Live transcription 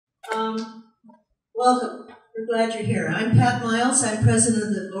Welcome. We're glad you're here. I'm Pat Miles. I'm president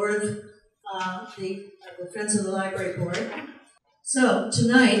of the board of the Friends of the Library Board. So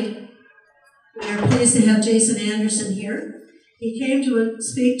tonight, we are pleased to have Jason Anderson here. He came to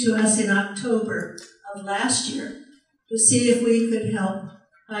speak to us in October of last year to see if we could help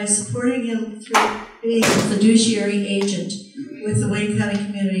by supporting him through being a fiduciary agent with the Wayne County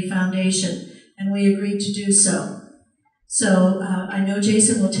Community Foundation, and we agreed to do so. So I know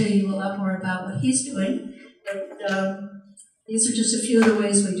Jason will tell you a lot more about what he's doing, but these are just a few of the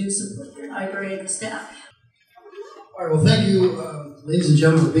ways we do support the library and the staff. All right, well, thank you, ladies and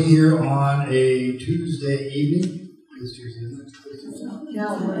gentlemen, for being here on a Tuesday evening. This Tuesday, isn't it?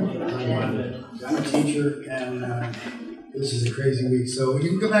 No, I'm a teacher, and this is a crazy week. So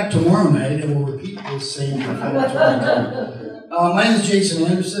you can go back tomorrow night, and we'll repeat this same thing. My name is Jason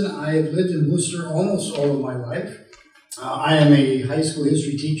Anderson. I have lived in Wooster almost all of my life. I am a high school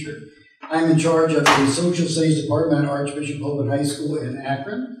history teacher. I'm in charge of the social studies department at Archbishop Hope High School in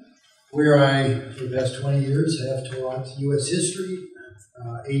Akron, where I, for the past 20 years, have taught U.S. history,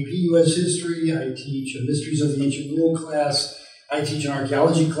 AP U.S. history. I teach a Mysteries of the Ancient World class. I teach an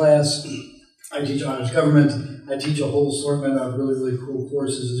archaeology class. I teach honors government. I teach a whole assortment of really, really cool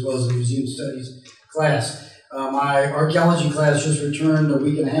courses, as well as a museum studies class. My archaeology class just returned a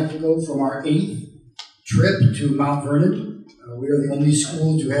week and a half ago from our 8th trip to Mount Vernon. We are the only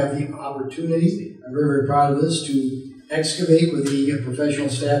school to have the opportunity, I'm very, very proud of this, to excavate with the professional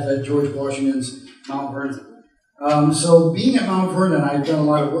staff at George Washington's Mount Vernon. So being at Mount Vernon, I've done a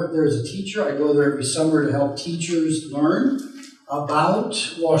lot of work there as a teacher. I go there every summer to help teachers learn about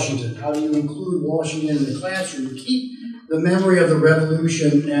Washington. How do you include Washington in the classroom to keep the memory of the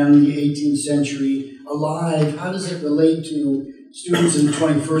Revolution and the 18th century alive? How does it relate to students in the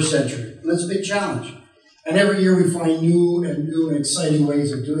 21st century? And that's a big challenge. And every year we find new and exciting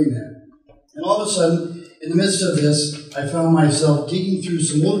ways of doing that. And all of a sudden, in the midst of this, I found myself digging through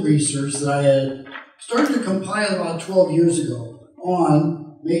some old research that I had started to compile about 12 years ago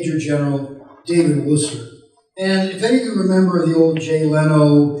on Major General David Wooster. And if any of you remember the old Jay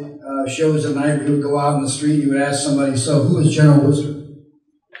Leno shows at night, we would go out in the street and you would ask somebody, so who is General Wooster?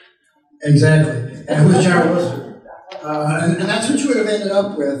 Exactly. And who is General Wooster? And that's what you would have ended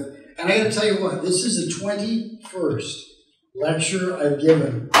up with. And I got to tell you what, this is the 21st lecture I've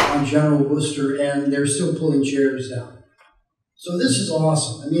given on General Wooster, and they're still pulling chairs down. So this is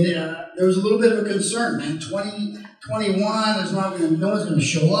awesome. I mean, there was a little bit of a concern, man. 2021, no one's going to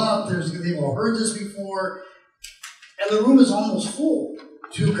show up. They've all heard this before. And the room is almost full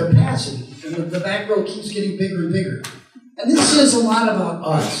to capacity. And the back row keeps getting bigger and bigger. And this says a lot about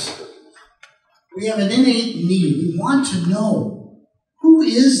us. We have an innate need. We want to know, who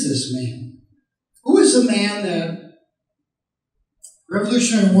is this man? Who is the man that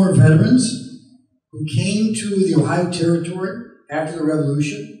Revolutionary War veterans who came to the Ohio Territory after the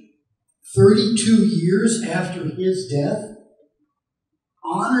Revolution, 32 years after his death,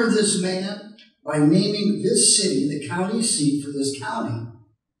 honor this man by naming this city, the county seat for this county,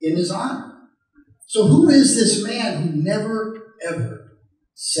 in his honor? So who is this man who never, ever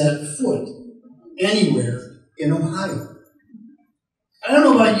set foot anywhere in Ohio? I don't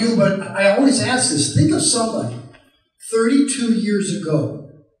know about you, but I always ask this. Think of somebody 32 years ago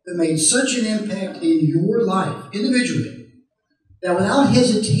that made such an impact in your life, individually, that without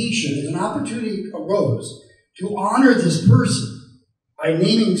hesitation, if an opportunity arose to honor this person by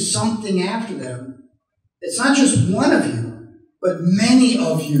naming something after them, it's not just one of you, but many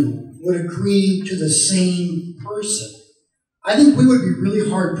of you would agree to the same person. I think we would be really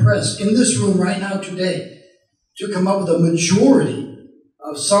hard-pressed in this room right now today to come up with a majority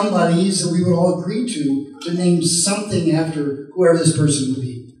of somebody's that we would all agree to name something after whoever this person would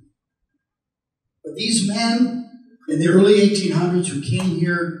be. But these men in the early 1800s who came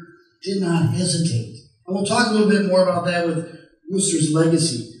here did not hesitate. And we'll talk a little bit more about that with Wooster's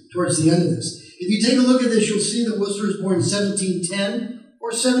legacy towards the end of this. If you take a look at this, you'll see that Wooster was born in 1710 or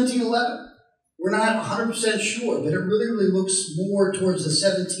 1711. We're not 100% sure, but it really, really looks more towards the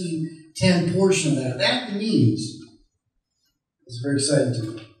 1710 portion of that. That means, it's very exciting to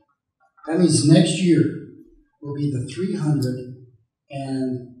me, that means next year will be the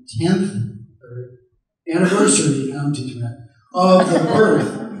 310th anniversary, I'm teaching that, of the birth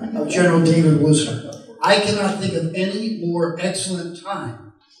of General David Wooster. I cannot think of any more excellent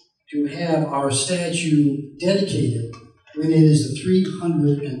time to have our statue dedicated when it is the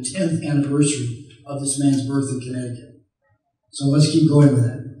 310th anniversary of this man's birth in Connecticut. So let's keep going with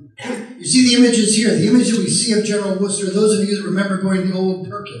that. You see the images here. The image that we see of General Wooster, those of you that remember going to the old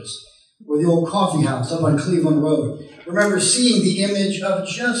Perkins, or the old coffee house up on Cleveland Road, remember seeing the image of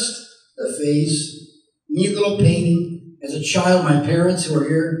just the face, neat little painting. As a child, my parents who are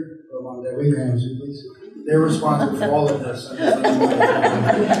here, wave your hands, please. They're responsible for all of this. And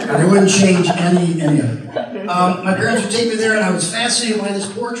I wouldn't change any of it. My parents would take me there, and I was fascinated by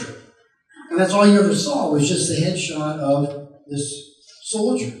this portrait. And that's all you ever saw was just the headshot of this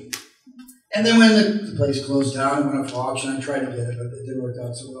soldier. And then when the place closed down, it went up for auction. I tried to get it, but it didn't work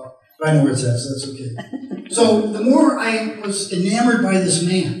out so well. But I know where it's at, so that's okay. So the more I was enamored by this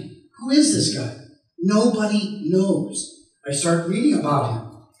man, who is this guy? Nobody knows. I start reading about him.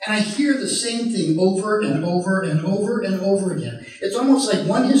 And I hear the same thing over and over and over and over again. It's almost like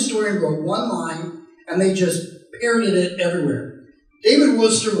one historian wrote one line, and they just parroted it everywhere. David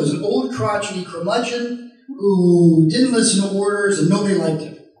Wooster was an old crotchety curmudgeon who didn't listen to orders, and nobody liked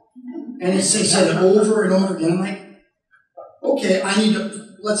him. And they said it over and over again. I'm like, okay,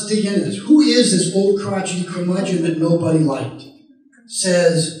 let's dig into this. Who is this old crotchety curmudgeon that nobody liked?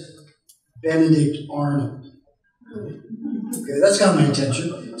 Says Benedict Arnold. Okay, that's got my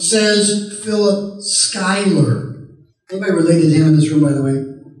attention. Says Philip Schuyler. Anybody related to him in this room, by the way?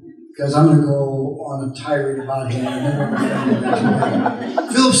 Because I'm going to go on a tirade about him.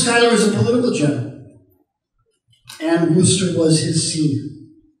 Philip Schuyler is a political general. And Wooster was his senior.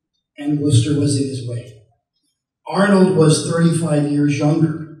 And Wooster was in his way. Arnold was 35 years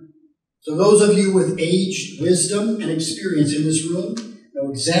younger. So those of you with age, wisdom, and experience in this room know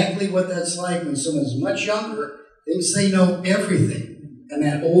exactly what that's like when someone's much younger, thinks they know everything, and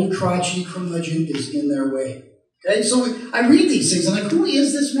that old crotchety curmudgeon is in their way. Okay, so I read these things, I'm like, who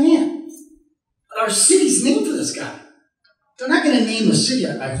is this man? Our city's named for this guy. They're not going to name the city,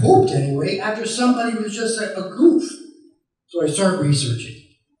 I hoped anyway, after somebody who's just a goof. So I start researching.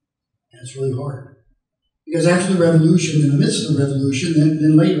 And it's really hard. Because after the revolution, in the midst of the revolution,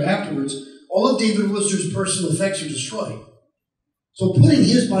 then later afterwards, all of David Wooster's personal effects are destroyed. So putting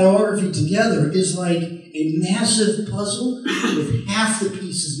his biography together is like a massive puzzle with half the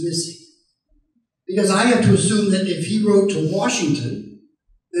pieces missing. Because I have to assume that if he wrote to Washington,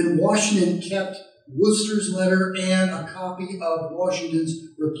 then Washington kept Wooster's letter and a copy of Washington's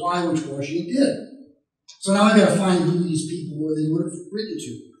reply, which Washington did. So now I've got to find who these people were they would have written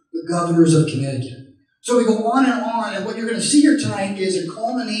to, the governors of Connecticut. So we go on, and what you're going to see here tonight is a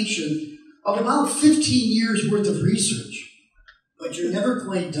culmination of about 15 years worth of research. But you're never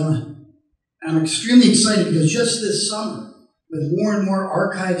quite done. And I'm extremely excited because just this summer, with more and more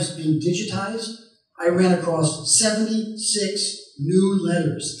archives being digitized, I ran across 76 new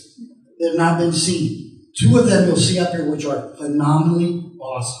letters that have not been seen. 2 of them you'll see up here, which are phenomenally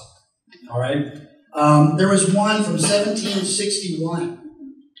awesome. All right? There was one from 1761.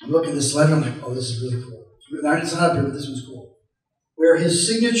 I look at this letter, I'm like, oh, this is really cool. It's not up here, but this one's cool. Where his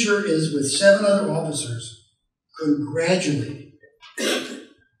signature is with 7 other officers congratulating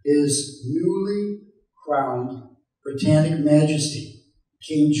his newly crowned Britannic Majesty,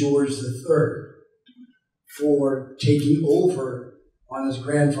 King George III, for taking over on his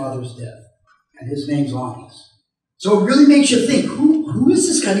grandfather's death. And his name's on this. So it really makes you think, who is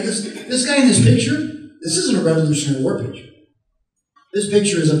this guy? Because this guy in this picture, this isn't a Revolutionary War picture. This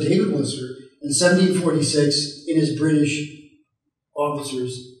picture is of David Wooster in 1746 in his British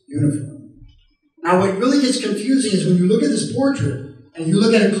officer's uniform. Now, what really gets confusing is when you look at this portrait, and if you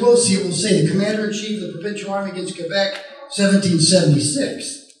look at it closely, it will say the Commander-in-Chief of the Provincial Army against Quebec, 1776.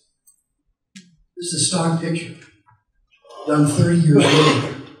 This is a stock picture, done 30 years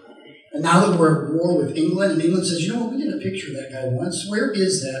later. And now that we're at war with England, and England says, you know what, we did a picture of that guy once. Where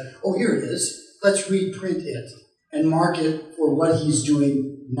is that? Oh, here it is. Let's reprint it and mark it for what he's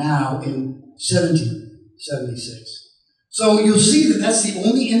doing now in 1776. So you'll see that that's the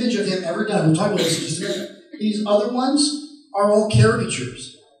only image of him ever done. We'll talk about this in just a minute. These other ones are all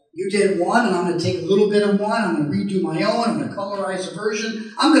caricatures. You did one, and I'm going to take a little bit of one. I'm going to redo my own. I'm going to colorize a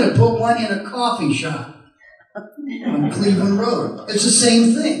version. I'm going to put one in a coffee shop on Cleveland Road. It's the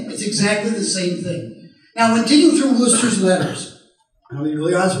same thing. It's exactly the same thing. Now, when digging through Wooster's letters, I'll be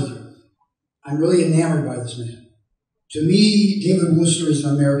really honest with you, I'm really enamored by this man. To me, David Wooster is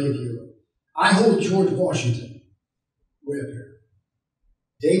an American hero. I hold George Washington way up here.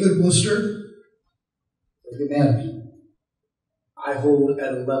 David Wooster, don't get mad at me, I hold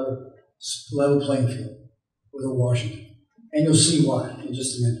at a level playing field with a Washington. And you'll see why in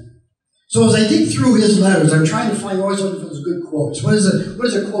just a minute. So as I dig through his letters, I'm trying to find, always looking for those good quotes. What is a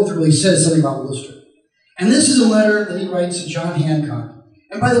quote that really says something about Wooster? And this is a letter that he writes to John Hancock.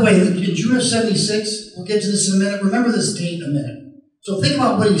 And by the way, in June of 76, we'll get to this in a minute. Remember this date in a minute. So think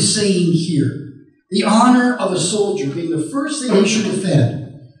about what he's saying here. The honor of a soldier being the first thing he should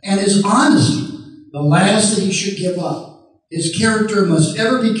defend, and his honesty the last that he should give up. His character must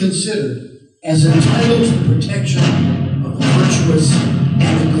ever be considered as entitled to the protection of the virtuous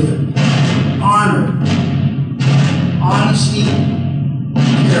and the good. Honor, honesty,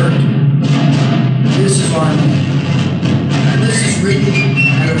 character. This is our man. And this is written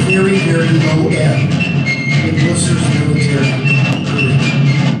at a very, very low ebb in Wooster's military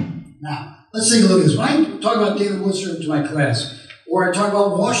career. Now, let's take a look at this. When I talk about David Wooster to my class, or I talk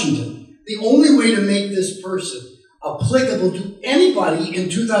about Washington, the only way to make this person applicable to anybody in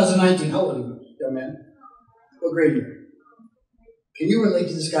 2019, how old are you, young man? What grade are you? Can you relate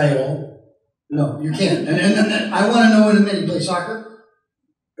to this guy at all? No, you can't. And I want to know in a minute, you play soccer?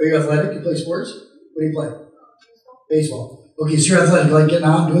 Are you athletic? You play sports? What do you play? Baseball. Okay, so you're athletic. You like getting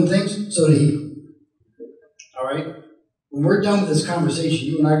out and doing things? So do he. All right? When we're done with this conversation,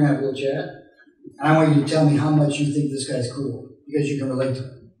 you and I are going to have a little chat. And I want you to tell me how much you think this guy's cool, because you can relate to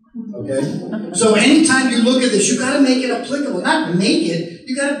him. Okay? So anytime you look at this, you got to make it applicable. Not make it.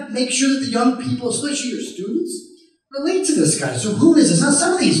 You got to make sure that the young people, especially your students, relate to this guy. So who is this? Now,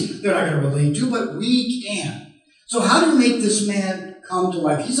 some of these they're not going to relate to, but we can. So how do we make this man come to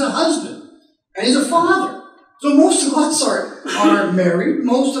life? He's a husband, and he's a father. So most of us are married.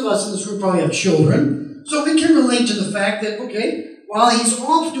 Most of us in this group probably have children. So we can relate to the fact that, okay, while he's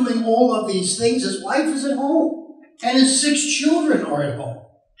off doing all of these things, his wife is at home, and his 6 children are at home.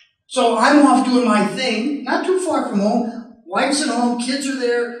 So I'm off doing my thing, not too far from home. Wife's at home, kids are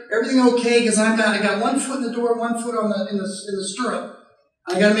there, everything okay, because I got 1 foot in the door, 1 foot in the stirrup.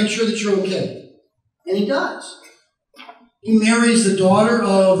 I got to make sure that you're okay. And he does. He marries the daughter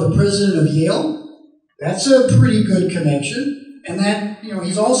of the president of Yale. That's a pretty good connection. And that,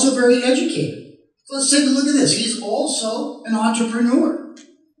 he's also very educated. So let's take a look at this. He's also an entrepreneur.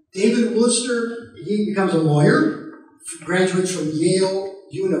 David Wooster, he becomes a lawyer, graduates from Yale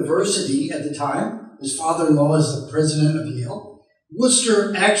University at the time. His father-in-law is the president of Yale.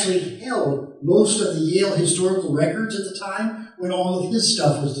 Wooster actually held most of the Yale historical records at the time when all of his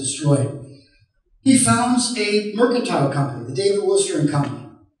stuff was destroyed. He founds a mercantile company, the David Wooster and Company.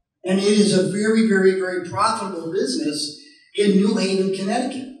 And it is a very, very, very profitable business in New Haven,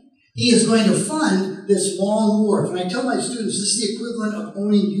 Connecticut. He is going to fund this long wharf. And I tell my students, this is the equivalent of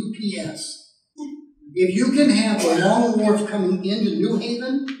owning UPS. If you can have a long wharf coming into New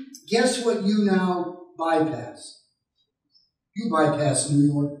Haven, guess what you now bypass? You bypass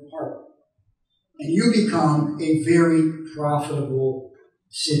New York Harbor. And you become a very profitable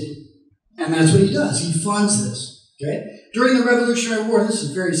city. And that's what he does. He funds this. Okay? During the Revolutionary War, and this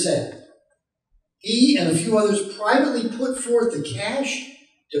is very sad, he and a few others privately put forth the cash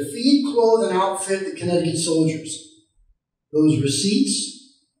to feed, clothe, and outfit the Connecticut soldiers. Those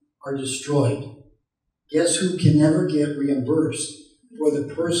receipts are destroyed. Guess who can never get reimbursed for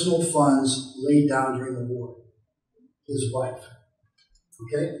the personal funds laid down during the war? His wife.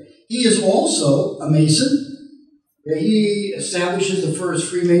 Okay? He is also a Mason. He establishes the first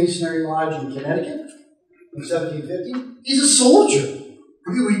Freemasonry Lodge in Connecticut in 1750. He's a soldier.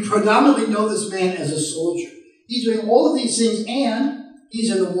 We predominantly know this man as a soldier. He's doing all of these things, and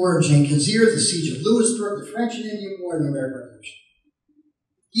he's in the War of Jenkins Ear, the Siege of Louisburg, the French and Indian War, and the American Revolution.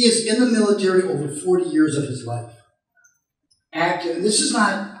 He is in the military over 40 years of his life. Active. And this is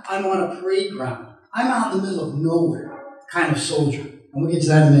not, I'm on a parade ground. I'm out in the middle of nowhere kind of soldier. And we'll get to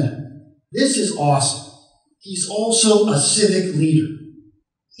that in a minute. This is awesome. He's also a civic leader.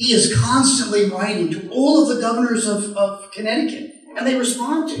 He is constantly writing to all of the governors of Connecticut, and they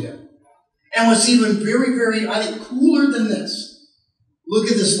respond to him. And what's even very, very, I think, cooler than this, look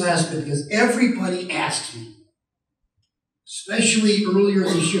at this last bit, because everybody asked me, especially earlier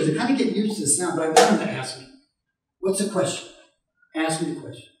this year. They kind of get used to this now, but I want them to ask me, what's the question? Ask me the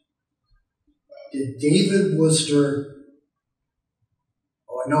question. Did David Wooster,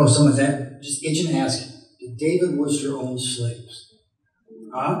 I know someone's just itching to ask him, did David Wooster own slaves?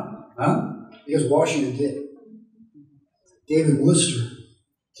 Huh? Because Washington did. David Wooster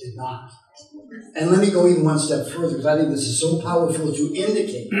did not. And let me go even one step further, because I think this is so powerful to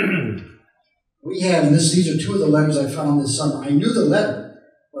indicate. We have, and these are 2 of the letters I found this summer. I knew the letter,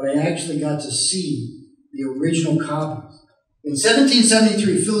 but I actually got to see the original copy. In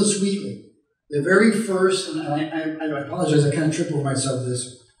 1773, Phyllis Wheatley, the very first, and I apologize, I kind of tripped over myself with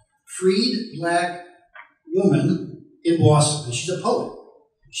this, freed black woman in Boston, and she's a poet.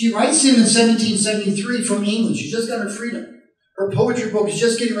 She writes him in 1773 from England. She's just got her freedom. Her poetry book is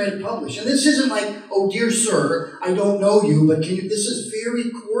just getting ready to publish. And this isn't like, oh, dear sir, I don't know you, but this is very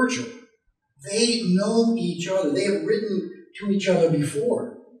cordial. They know each other. They have written to each other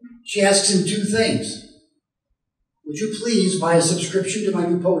before. She asks him 2 things. Would you please buy a subscription to my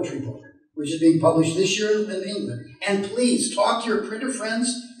new poetry book? which is being published this year in England. And please, talk to your printer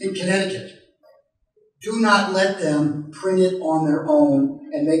friends in Connecticut. Do not let them print it on their own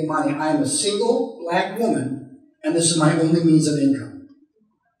and make money. I am a single black woman, and this is my only means of income.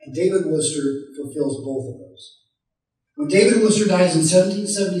 And David Wooster fulfills both of those. When David Wooster dies in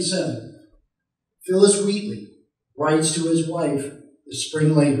 1777, Phyllis Wheatley writes to his wife the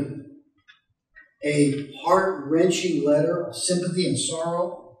spring later a heart-wrenching letter of sympathy and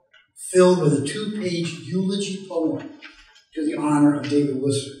sorrow filled with a 2-page eulogy poem to the honor of David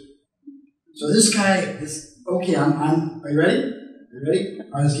Wooster. So this guy, okay, are you ready? You ready?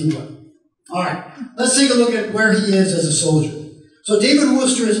 All right, let's keep going. All right, let's take a look at where he is as a soldier. So David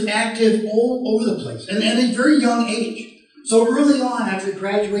Wooster is active all over the place, and at a very young age. So early on, after he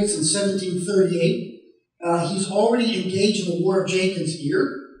graduates in 1738, he's already engaged in the War of Jenkins'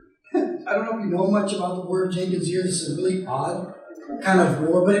 Ear. I don't know if you know much about the War of Jenkins' Ear. This is a really odd kind of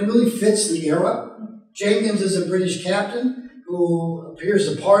war, but it really fits the era. Jenkins is a British captain who appears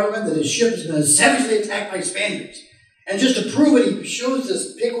to Parliament that his ship has been savagely attacked by Spaniards. And just to prove it, he shows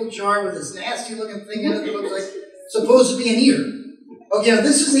this pickle jar with this nasty-looking thing in it that looks like it's supposed to be an ear. Okay, now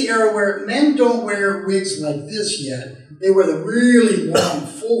this is the era where men don't wear wigs like this yet. They wear the really long,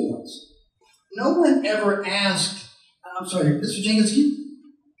 full ones. No one ever asked, I'm sorry, Mr. Jenkins,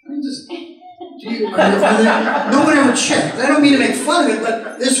 no one ever checked. I don't mean to make fun of it,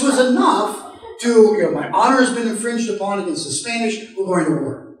 but this was enough to, my honor has been infringed upon against the Spanish, we're going to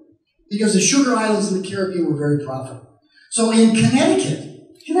war. Because the sugar islands in the Caribbean were very profitable. So in Connecticut,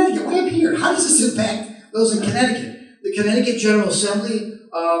 way up here, how does this impact those in Connecticut? The Connecticut General Assembly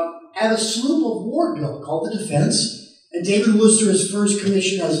had a sloop of war built called the Defense, and David Wooster is first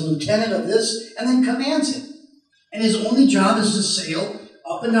commissioned as a lieutenant of this and then commands it. And his only job is to sail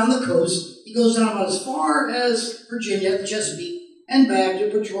up and down the coast. He goes down about as far as Virginia, the Chesapeake, and back to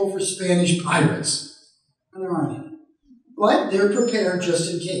patrol for Spanish pirates. And there aren't any. But they're prepared just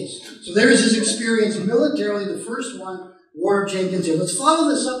in case. So there's his experience militarily, the first one, War of Jenkins' Ear. Let's follow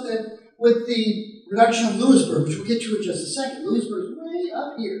this up then with the reduction of Louisburg, which we'll get to in just a second. Louisburg is way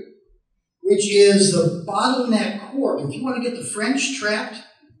up here, which is the bottleneck port. If you want to get the French trapped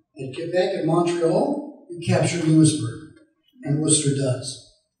at Quebec and Montreal, you capture Louisburg, and Wooster does.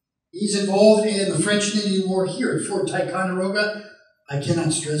 He's involved in the French and Indian War here at Fort Ticonderoga. I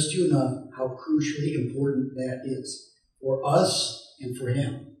cannot stress to you enough how crucially important that is for us and for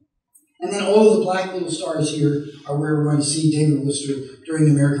him. And then all of the black little stars here are where we're going to see David Wooster during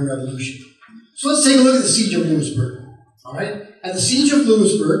the American Revolution. So let's take a look at the Siege of Louisburg. All right? At the Siege of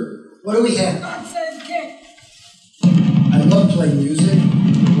Louisburg, what do we have? I love playing music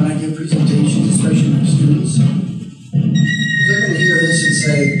when I give presentations, especially to students. They're going to hear this and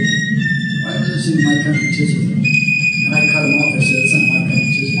say, why are you listening to My Country 'Tis of Thee? And I cut them off. I said, it's not My Country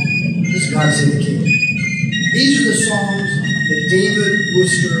 'Tis of Thee. This is God Save the King. These are the songs that David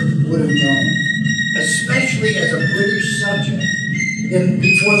Wooster would have known, especially as a British subject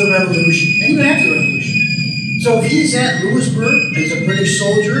before the Revolution, and even after the Revolution. So if he's at Louisburg as a British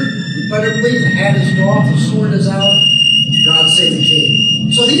soldier, you better believe the hat is off, the sword is out, God save the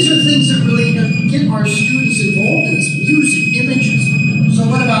king. So these are things that really get our students involved in this, music, images. So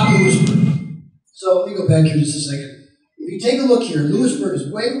what about Louisburg? So let me go back here just a second. If you take a look here, Louisburg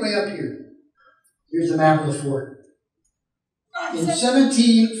is way, way up here. Here's the map of the fort. In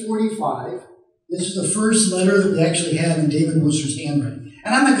 1745, this is the first letter that we actually have in David Wooster's handwriting.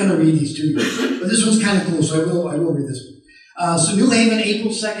 And I'm not going to read these to you, but this one's kind of cool, so I will read this one. So New Haven,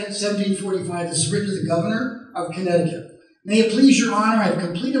 April 2nd, 1745. This is written to the governor of Connecticut. May it please your honor, I have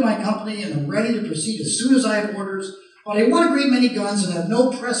completed my company and am ready to proceed as soon as I have orders, but I want a great many guns and have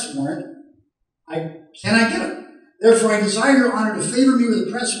no press warrant. Can I get it? Therefore I desire your honor to favor me with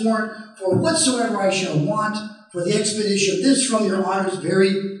a press warrant for whatsoever I shall want for the expedition. This from your honor's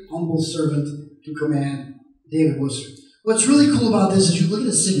very humble servant to command, David Wooster. What's really cool about this is you look at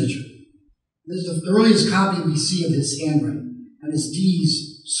his signature. This is the earliest copy we see of his handwriting. And his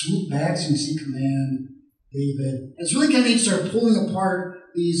D's swoop back so you see command, David. And it's really kind of neat to start pulling apart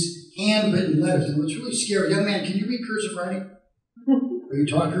these handwritten letters. And what's really scary, young man, can you read cursive writing? Are you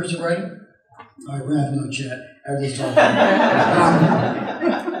taught cursive writing? All right, we're going to have another chat after this talk.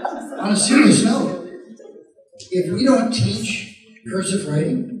 On a serious note, if we don't teach cursive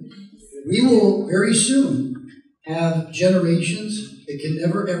writing, we will very soon have generations that can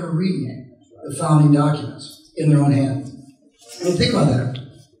never, ever read the founding documents in their own hand. I mean, think about that.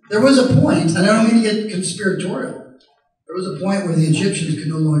 There was a point, and I don't mean to get conspiratorial, there was a point where the Egyptians could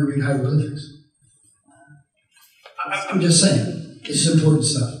no longer read hieroglyphics. I'm just saying, this is important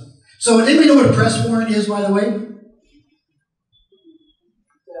stuff. So, does anybody know what a press warrant is, by the way? When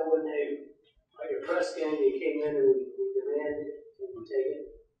they press gang, you came in and we demanded and we take it?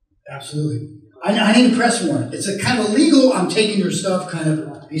 Absolutely. I need a press warrant. It's a kind of legal, I'm taking your stuff kind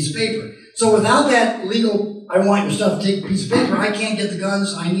of piece of paper. So without that legal, I want your stuff to take a piece of paper, I can't get the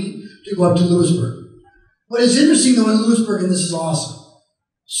guns I need to go up to Lewisburg. What is interesting though in Lewisburg, and this is awesome,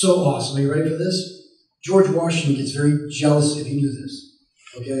 so awesome. Are you ready for this? George Washington gets very jealous if he knew this.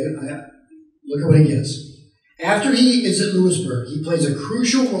 Okay? Look at what he gets. After he is at Lewisburg, he plays a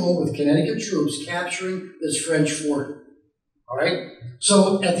crucial role with Connecticut troops capturing this French fort. All right?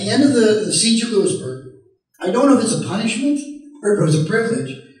 So at the end of the siege of Lewisburg, I don't know if it's a punishment or if it was a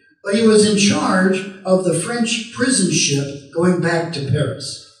privilege, but he was in charge of the French prison ship going back to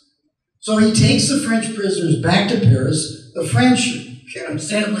Paris. So he takes the French prisoners back to Paris. The French,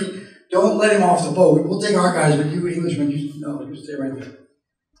 understandably, don't let him off the boat. We'll take our guys, but you Englishmen, you stay right there.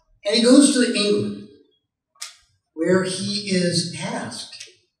 And he goes to England, where he is asked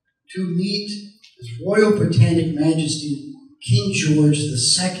to meet His Royal Britannic Majesty King George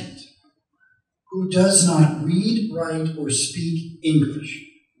II, who does not read, write, or speak English,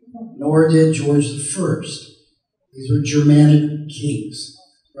 nor did George I. These were Germanic kings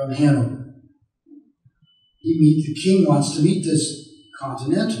from Hanover. The king wants to meet this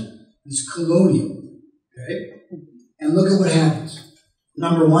continental, this colonial, okay? And look at what happens.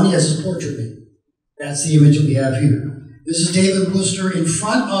 Number one, he has his portrait made. That's the image that we have here. This is David Wooster in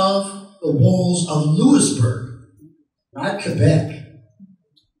front of the walls of Lewisburg, not Quebec,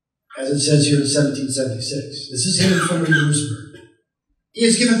 as it says here in 1776. This is him in front of Lewisburg. He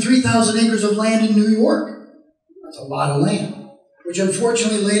is given 3,000 acres of land in New York. That's a lot of land, which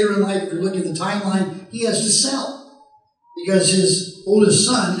unfortunately later in life, if you're looking at the timeline, he has to sell because his oldest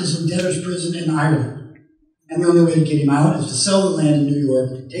son is in debtor's prison in Ireland. And the only way to get him out is to sell the land in New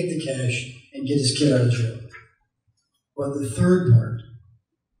York, take the cash, and get his kid out of jail. But the third part,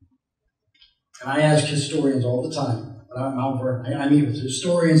 and I ask historians all the time, I meet with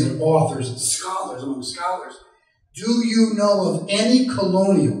historians and authors and scholars among scholars, do you know of any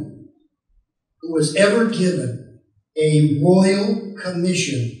colonial who was ever given a royal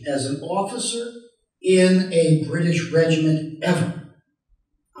commission as an officer in a British regiment ever?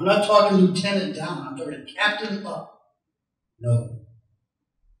 I'm not talking lieutenant down, I'm talking captain up. No.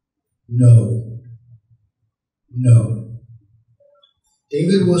 No. No.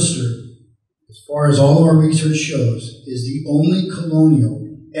 David Wooster, as far as all of our research shows, is the only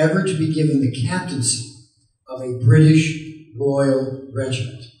colonial ever to be given the captaincy of a British Royal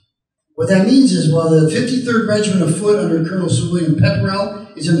Regiment. What that means is while the 53rd Regiment of Foot under Colonel Sir William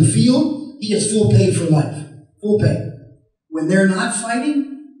Pepperell is in the field, he gets full pay for life. Full pay. When they're not fighting,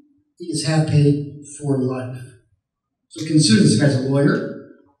 he gets half paid for life. So consider this guy's a lawyer,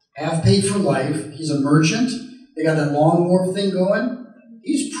 half paid for life. He's a merchant. They got that long wharf thing going.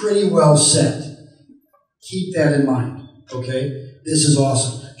 He's pretty well set. Keep that in mind, okay? This is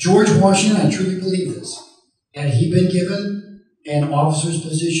awesome. George Washington, I truly believe this. Had he been given an officer's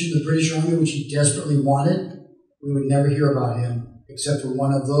position in the British Army, which he desperately wanted, we would never hear about him except for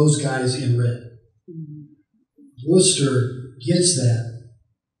one of those guys in red. Wooster gets that,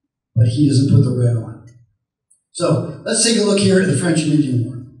 but he doesn't put the red on. So, let's take a look here at the French and Indian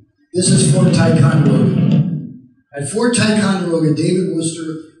War. This is Fort Ticonderoga. At Fort Ticonderoga, David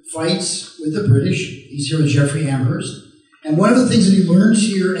Wooster fights with the British. He's here with Jeffrey Amherst. And one of the things that he learns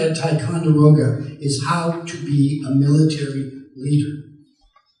here at Ticonderoga is how to be a military leader.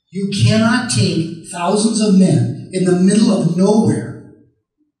 You cannot take thousands of men in the middle of nowhere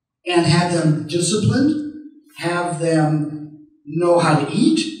and have them disciplined, have them know how to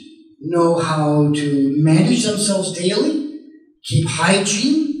eat, know how to manage themselves daily, keep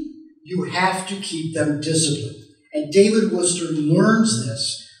hygiene. You have to keep them disciplined. And David Wooster learns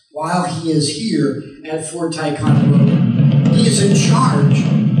this while he is here at Fort Ticonderoga. He is in charge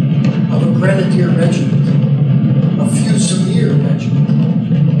of a grenadier regiment, a fusilier regiment,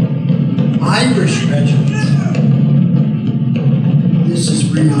 Irish regiment. This is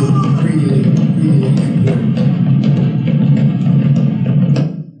really, really, really important.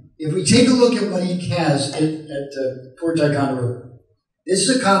 If we take a look at what he has at Fort Ticonderoga, this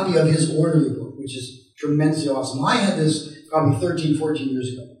is a copy of his orderly book, which is tremendously awesome. I had this probably 13, 14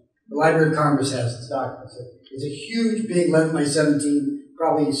 years ago. The Library of Congress has this document. It's a huge, big 11 by 17,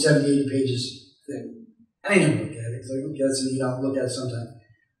 probably 70, 80 pages thing. I didn't look at it. It's like, okay, that's neat. I'll look at it sometime.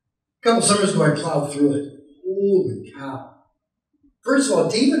 A couple summers ago, I plowed through it. Holy cow. First of all,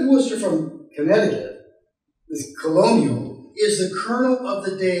 David Wooster from Connecticut, this colonial, is the colonel of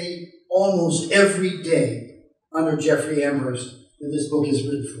the day almost every day under Jeffrey Amherst that this book is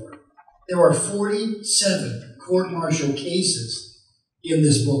written for. There are 47 court-martial cases in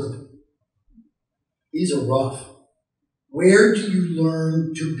this booklet. These are rough. Where do you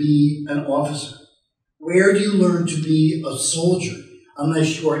learn to be an officer? Where do you learn to be a soldier?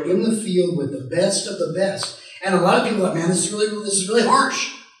 Unless you are in the field with the best of the best. And a lot of people are like, man, this is really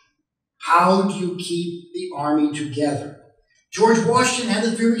harsh. How do you keep the army together? George Washington had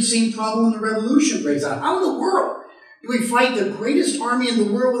the very same problem when the Revolution breaks out. How in the world do we fight the greatest army in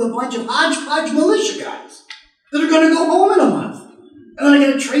the world with a bunch of hodgepodge militia guys that are going to go home in a month? And then I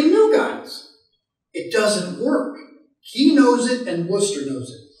got to train new guys. It doesn't work. He knows it, and Wooster knows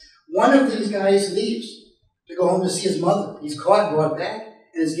it. One of these guys leaves to go home to see his mother. He's caught, brought back,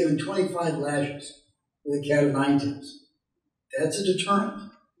 and is given 25 lashes with a cat of nine tails. That's a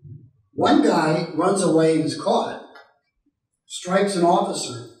deterrent. One guy runs away and is caught, strikes an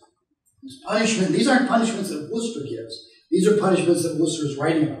officer. His punishment, these aren't punishments that Wooster gives. These are punishments that Wooster is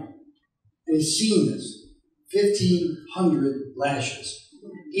writing about. And he's seen this. 1,500 lashes.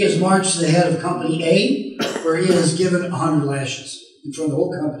 He has marched to the head of Company A, where he has given 100 lashes in front of the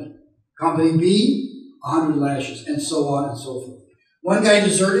whole company. Company B, 100 lashes, and so on and so forth. One guy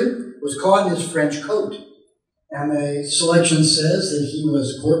deserted, was caught in his French coat. And the selection says that he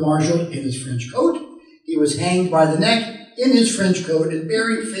was court-martialed in his French coat. He was hanged by the neck in his French coat and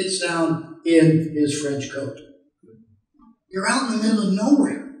buried face down in his French coat. You're out in the middle of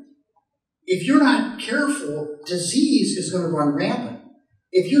nowhere. If you're not careful, disease is going to run rampant.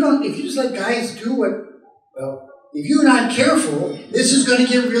 If you just let guys do if you're not careful, this is going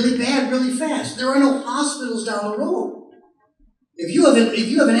to get really bad really fast. There are no hospitals down the road. If you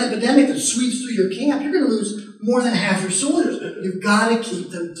have an epidemic that sweeps through your camp, you're going to lose more than half your soldiers. You've got to keep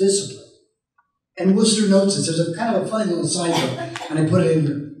them disciplined. And Wooster notes this. There's a kind of a funny little side note, and I put it in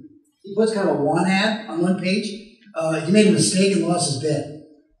here. He puts kind of a want ad on one page. He made a mistake and lost his bed.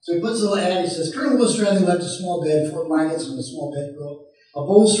 So he puts a little ad. He says, Colonel Wooster having left a small bed, 4 blankets and a small bedquilt, a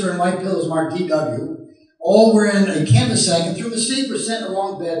bolster and white pillows marked DW, all were in a canvas sack, and through mistake were sent in the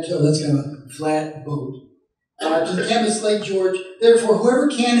wrong bed too. That's kind of a flat boat. To the canvas Lake George, therefore, whoever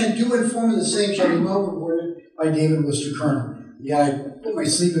can and do inform of the same shall be well rewarded by David Wooster, Colonel. Yeah, I put my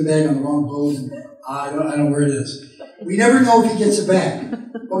sleeping bag on the wrong boat, and I don't know where it is. We never know if he gets it back.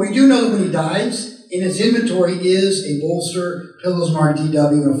 But we do know that when he dies, in his inventory is a bolster, pillows marked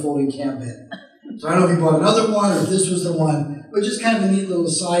DW, and a folding camp bed. So I don't know if he bought another one or if this was the one, but just kind of a neat little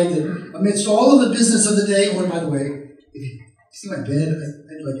aside that amidst all of the business of the day, oh, and by the way, if you see my bed,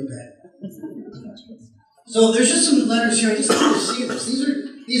 I'd like it back. So there's just some letters here. I just want to see this.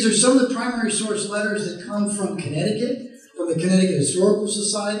 These are some of the primary source letters that come from Connecticut, from the Connecticut Historical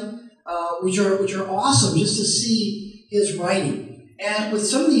Society, which are awesome just to see his writing. And with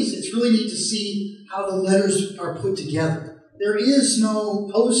some of these, it's really neat to see how the letters are put together. There is no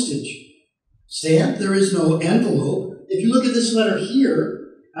postage stamp. There is no envelope. If you look at this letter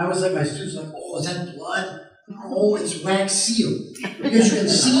here, I was like, my students were like, oh, is that blood? Oh, it's wax sealed. Because you can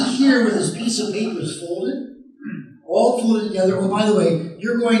see here where this piece of paper is folded, all folded together. Oh, by the way,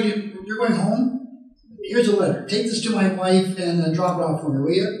 you're going home. Here's a letter. Take this to my wife and drop it off for me,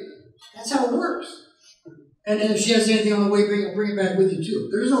 will you? That's how it works. And if she has anything on the way, bring it back with you too.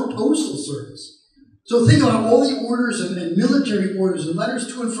 There is no postal service. So think about all the orders and military orders and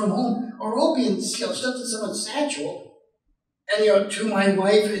letters to and from home are all being stuffed in someone's satchel, and to my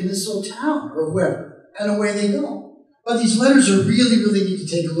wife in this little town or whoever. And away they go. But these letters are really, really neat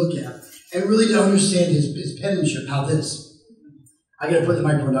to take a look at and really to understand his penmanship. Now this, I got to put the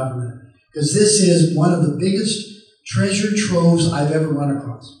microphone down for a minute, because this is one of the biggest treasure troves I've ever run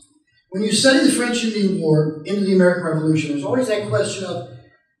across. When you study the French Indian War into the American Revolution, there's always that question of,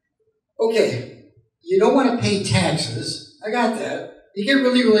 okay, you don't want to pay taxes. I got that. You get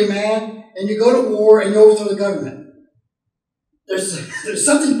really, really mad, and you go to war and you overthrow the government. There's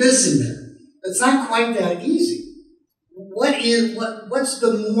something missing there. It's not quite that easy. What's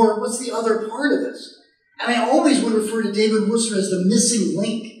the other part of this? And I always would refer to David Wooster as the missing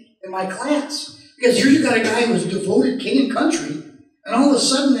link in my class. Because here you got a guy who was devoted king and country, and all of a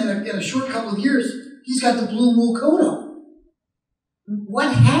sudden, in a short couple of years, he's got the blue wool coat on.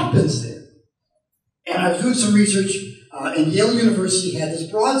 What happens there? And I was doing some research, and Yale University had this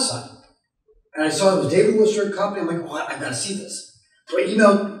broadside. And I saw it was David Wooster Company. I'm like, oh, I've got to see this. So I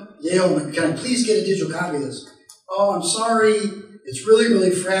emailed Yale, can I please get a digital copy of this? Oh, I'm sorry. It's really,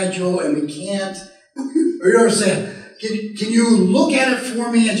 really fragile, and we can't. You know what I'm saying? Can you look at it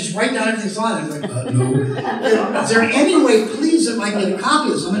for me and just write down everything's on it? I'm like, no. Is there any way, please, that I can get a copy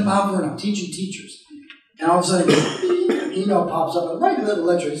of this? I'm in Mount Vernon. I'm teaching teachers. And all of a sudden, an email pops up. I'm writing a little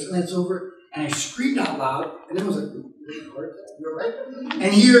lecture. I just glance over it, and I screamed out loud. And everyone's like, you're right.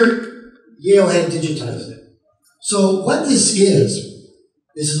 And here, Yale had digitized it. So what this is,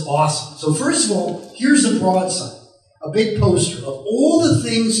 This is awesome. So first of all, here's the broadside, a big poster of all the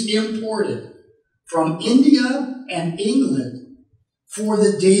things imported from India and England for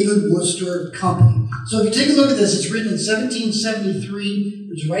the David Wooster Company. So if you take a look at this, it's written in 1773,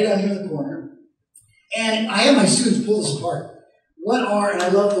 which is right out here in the corner. And I have my students pull this apart. What are, and I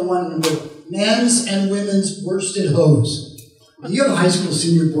love the one in the middle, men's and women's worsted hose. You have a high school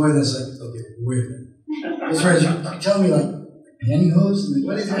senior boy that's like, okay, wait a minute. As far as you telling me like pantyhose? I mean,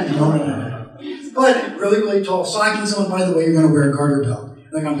 what is that? No. But really, really tall stockings on. By the way, you're going to wear a garter belt.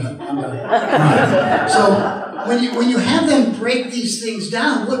 Like, I'm done. Right. So when you have them break these things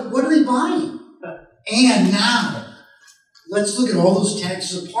down, what are they buying? And now, let's look at all those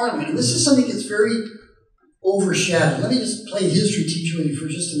taxes of Parliament. And this is something that's very overshadowed. Let me just play history teacher with you for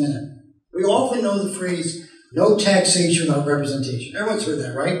just a minute. We often know the phrase, no taxation without representation. Everyone's heard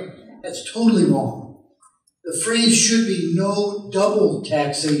that, right? That's totally wrong. The phrase should be no double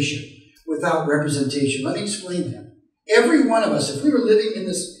taxation without representation. Let me explain that. Every one of us, if we were living in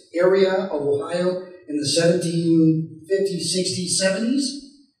this area of Ohio in the 1750s, 60s, 70s,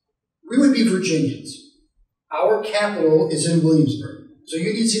 we would be Virginians. Our capital is in Williamsburg. So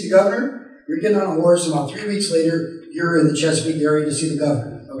you need to see the governor, you're getting on a horse, and about 3 weeks later, you're in the Chesapeake area to see the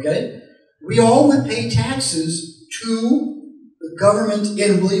governor, okay? We all would pay taxes to the government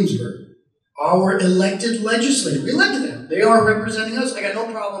in Williamsburg. Our elected legislators, we elected them. They are representing us. I got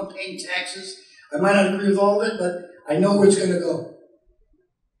no problem paying taxes. I might not agree with all of it, but I know where it's going to go.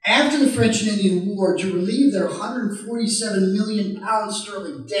 After the French and Indian War, to relieve their 147 million pound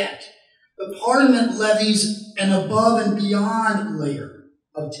sterling debt, the Parliament levies an above and beyond layer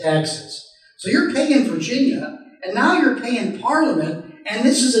of taxes. So you're paying Virginia, and now you're paying Parliament, and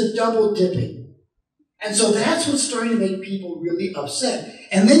this is a double dipping. And so that's what's starting to make people really upset.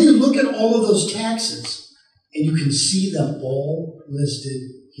 And then you look at all of those taxes, and you can see them all listed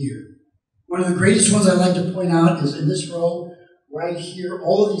here. One of the greatest ones I like to point out is in this row, right here,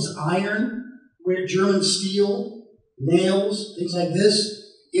 all of these iron, German steel, nails, things like this.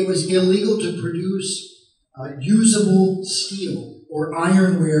 It was illegal to produce usable steel or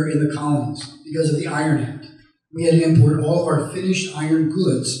ironware in the colonies because of the Iron Act. We had to import all of our finished iron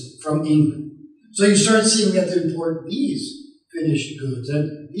goods from England. So you start seeing we have to import these finished goods,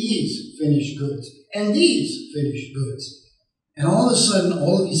 and these finished goods, and these finished goods. And all of a sudden,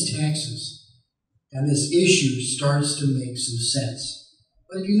 all of these taxes and this issue starts to make some sense.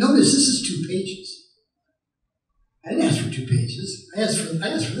 But if you notice, this is 2 pages. I didn't ask for 2 pages. I asked for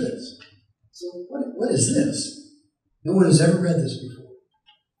this. So what is this? No one has ever read this before.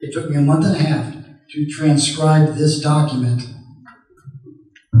 It took me a month and a half to transcribe this document,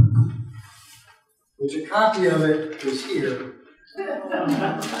 which a copy of it is here.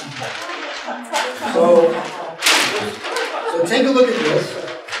 So take a look at this.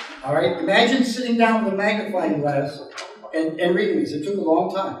 All right, imagine sitting down with a magnifying glass and reading this. It took a long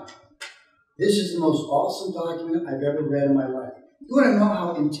time. This is the most awesome document I've ever read in my life. You want to know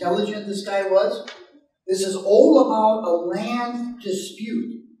how intelligent this guy was? This is all about a land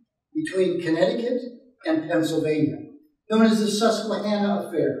dispute between Connecticut and Pennsylvania, known as the Susquehanna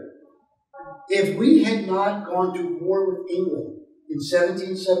Affair. If we had not gone to war with England in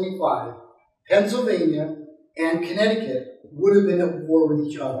 1775, Pennsylvania and Connecticut would have been at war with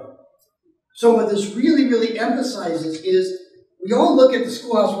each other. So what this really, really emphasizes is, we all look at the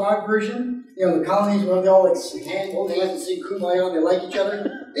Schoolhouse Rock version, you know, the colonies where they all like hold hands and sing Kumbaya and they like each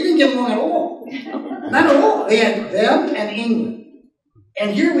other. They didn't get along at all. Not at all. They had them and England.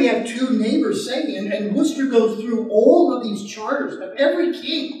 And here we have 2 neighbors saying, and Wooster goes through all of these charters of every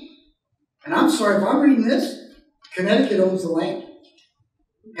king. And I'm sorry, if I'm reading this, Connecticut owns the land,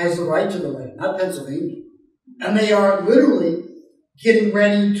 has the right to the land, not Pennsylvania. And they are literally getting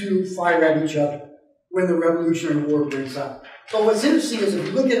ready to fire at each other when the Revolutionary War breaks out. So what's interesting is if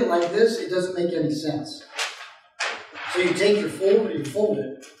you look at it like this, it doesn't make any sense. So you take your folder, you fold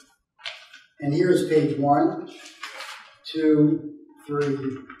it, and here is page 1, 2, 3,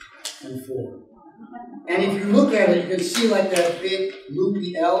 and 4. And if you look at it, you can see like that big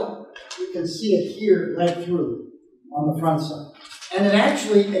loopy L. You can see it here right through on the front side. And it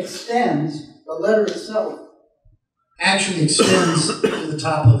actually extends, the letter itself actually extends to the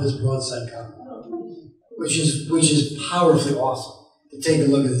top of this broadside copy, which is powerfully awesome to take a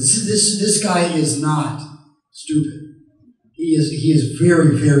look at. This guy is not stupid. He is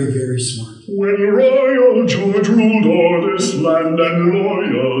very, very, very smart. When Royal George ruled o'er this land, and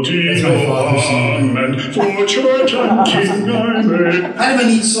loyalty no harm meant, for church and king I made. Kind of a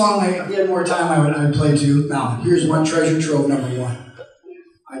neat song. If we had more time, I would play too. Now, here's one treasure trove number 1.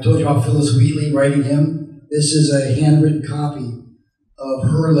 I told you about Phyllis Wheatley writing him. This is a handwritten copy of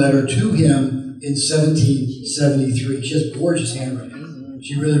her letter to him in 1773. She has gorgeous handwriting.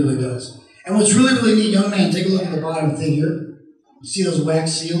 She really, really does. And what's really, really neat, young man, take a look at the bottom thing here. You see those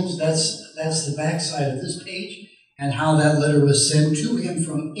wax seals? That's the backside of this page and how that letter was sent to him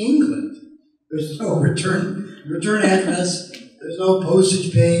from England. There's no return address. There's no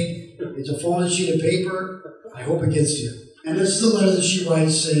postage paid. It's a folded sheet of paper. I hope it gets to you. And this is the letter that she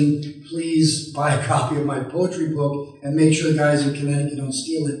writes saying, please buy a copy of my poetry book and make sure the guys in Connecticut don't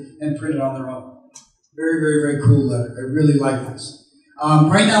steal it and print it on their own. Very, very, very cool letter. I really like this.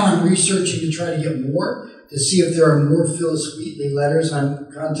 Right now I'm researching to try to get more, to see if there are more Phyllis Wheatley letters. I'm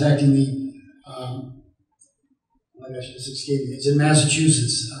contacting the, oh my gosh, this escaped me. It's in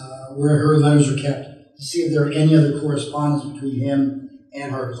Massachusetts, where her letters are kept, to see if there are any other correspondence between him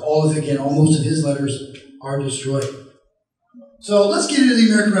and her. Because most of his letters are destroyed. So let's get into the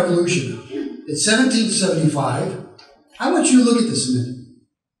American Revolution now. It's 1775. I want you to look at this a minute.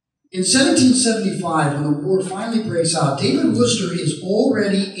 In 1775, when the war finally breaks out, David Wooster is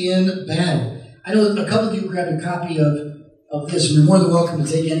already in battle. I know a couple of you grabbed a copy of this, and you're more than welcome to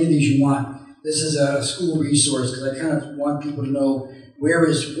take any of these you want. This is a school resource, because I kind of want people to know where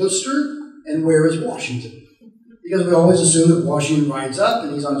is Wooster and where is Washington. Because we always assume that Washington rides up,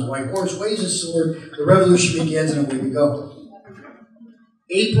 and he's on his white horse, waves his sword, the revolution begins, and away we go.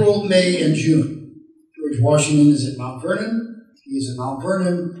 April, May, and June. George Washington is at Mount Vernon. He's in Mount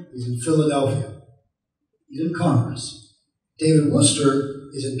Vernon. He's in Philadelphia. He's in Congress. David Wooster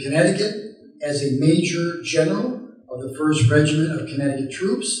is in Connecticut as a major general of the 1st Regiment of Connecticut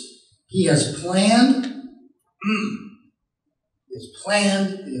troops. He has planned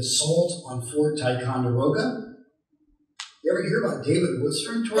the assault on Fort Ticonderoga. You ever hear about David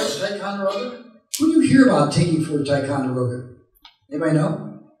Wooster and Fort Ticonderoga? Who do you hear about taking Fort Ticonderoga? Anybody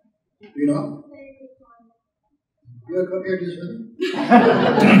know? Do you know? You want to come up here and do this with me?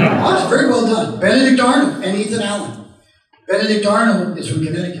 That's very well done. Benedict Arnold and Ethan Allen. Benedict Arnold is from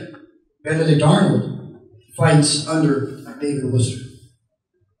Connecticut. Benedict Arnold fights under David Wooster.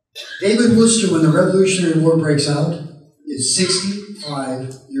 David Wooster, when the Revolutionary War breaks out, is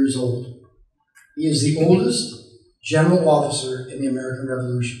 65 years old. He is the oldest general officer in the American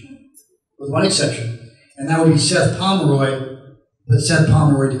Revolution, with one exception, and that would be Seth Pomeroy, but Seth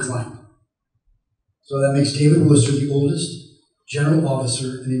Pomeroy declined. So that makes David Wooster the oldest general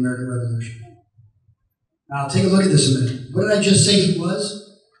officer in the American Revolution. Now, take a look at this a minute. What did I just say he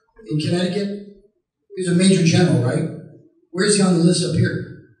was in Connecticut? He was a major general, right? Where is he on the list up here?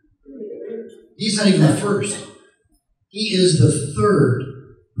 He's not even the first. He is the 3rd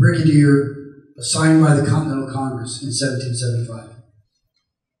brigadier assigned by the Continental Congress in 1775.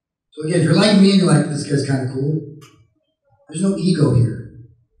 So again, if you're like me and you're like, this guy's kind of cool, there's no ego here.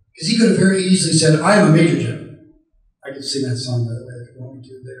 Because he could have very easily said, I am a major general. I could sing that song, by the way, if you want me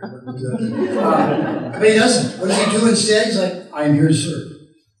to there. But he doesn't. What does he do instead? He's like, I am here to serve.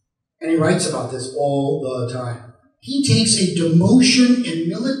 And he writes about this all the time. He takes a demotion in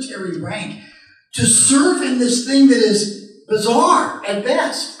military rank to serve in this thing that is bizarre at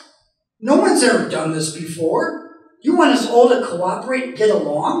best. No one's ever done this before. You want us all to cooperate and get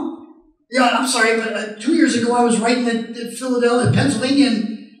along? Yeah, I'm sorry, but 2 years ago I was writing that Philadelphia, Pennsylvania,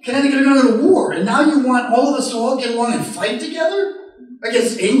 and Connecticut are going to go to war, and now you want all of us to all get along and fight together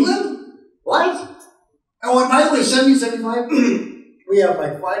against England? What? Oh, and by the way, 1775, we have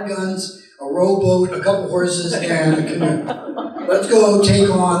like 5 guns, a rowboat, a couple horses, and a canoe. Let's go take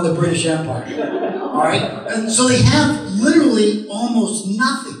on the British Empire. All right? And so they have literally almost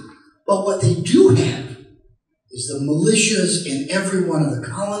nothing. But what they do have is the militias in every one of the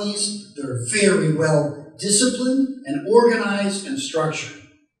colonies that are very well disciplined and organized and structured.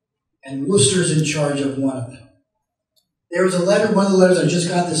 And Wooster's in charge of one of them. There was a letter, one of the letters I just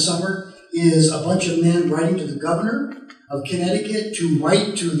got this summer, is a bunch of men writing to the governor of Connecticut to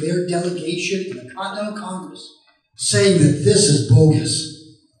write to their delegation in the Continental Congress saying that this is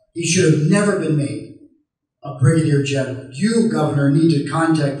bogus. He should have never been made a brigadier general. You, governor, need to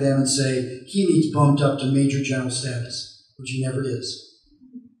contact them and say he needs bumped up to major general status, which he never is.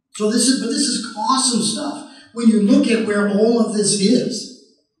 So this is awesome stuff. When you look at where all of this is,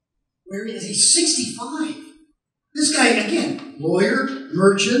 where is he? 65. This guy, again, lawyer,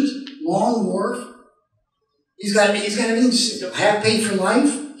 merchant, long wharf. He's got everything, half paid for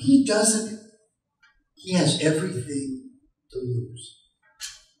life. He doesn't. He has everything to lose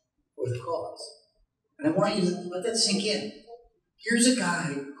for the cause. And I want you to let that sink in. Here's a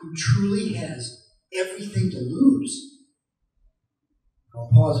guy who truly has everything to lose. I'll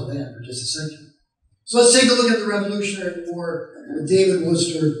pause with that for just a second. So let's take a look at the Revolutionary War with David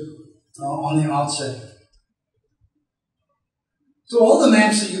Wooster on the outset. So all the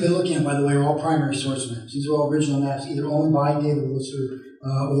maps that you've been looking at, by the way, are all primary source maps. These are all original maps, either owned by David Wooster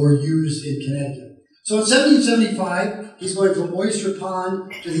or used in Connecticut. So in 1775, he's going from Oyster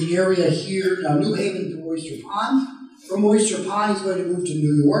Pond to the area here, now New Haven to Oyster Pond. From Oyster Pond, he's going to move to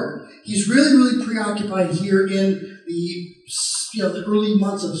New York. He's really preoccupied here in the early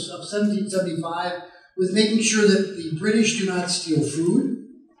months of 1775 with making sure that the British do not steal food,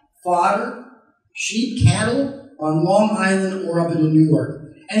 fodder, sheep, cattle on Long Island or up into New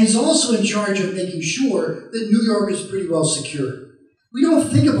York. And he's also in charge of making sure that New York is pretty well secured. We don't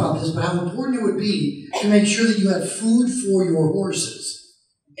think about this, but how important it would be to make sure that you have food for your horses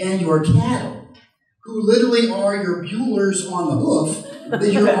and your cattle, who literally are your Buellers on the hoof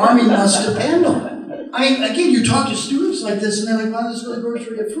that your army must depend on. I mean, again, you talk to students like this, and they're like, well, let's go to the grocery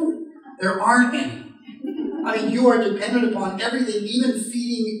store to get food. There aren't any. I mean, you are dependent upon everything, even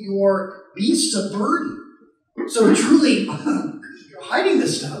feeding your beasts of burden. So truly, hiding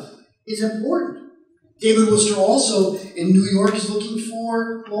this stuff is important. David Wooster also in New York is looking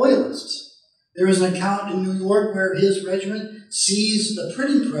for loyalists. There is an account in New York where his regiment sees the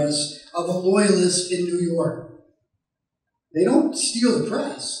printing press of a loyalist in New York. They don't steal the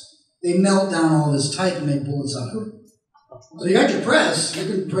press. They melt down all this type and make bullets out of it. So you got your press. You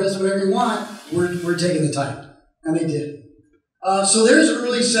can press whatever you want. We're taking the type. And they did. So there's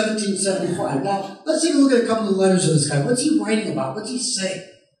early 1775. Now, let's take a look at a couple of letters of this guy. What's he writing about? What's he saying?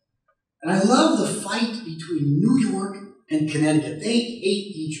 And I love the fight between New York and Connecticut. They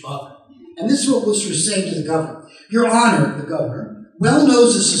hate each other. And this is what Wooster is saying to the governor. Your Honor, the governor, well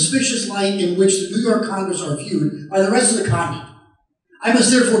knows the suspicious light in which the New York Congress are viewed by the rest of the continent. I must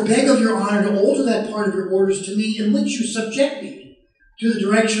therefore beg of your Honor to alter that part of your orders to me in which you subject me to the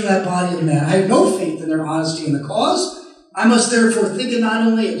direction of that body of men. I have no faith in their honesty in the cause. I must therefore think it not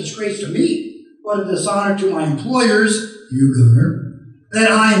only a disgrace to me, but a dishonor to my employers, you, Governor,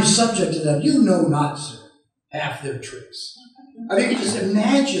 that I am subject to them. You know not, sir, half their tricks. I mean, you can just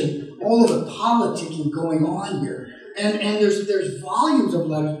imagine all of the politicking going on here. And there's volumes of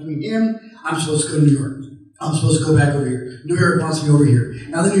letters between him. I'm supposed to go to New York. I'm supposed to go back over here. New York wants me over here.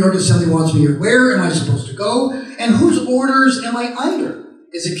 Now the New York Assembly wants me here. Where am I supposed to go? And whose orders am I under?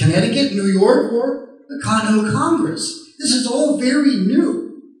 Is it Connecticut, New York, or the Continental Congress? This is all very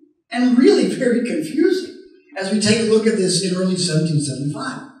new and really very confusing as we take a look at this in early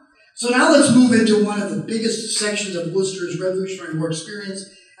 1775. So now let's move into one of the biggest sections of Wooster's Revolutionary War experience,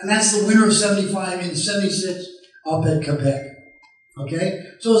 and that's the winter of 75 and 76 up at Quebec. Okay?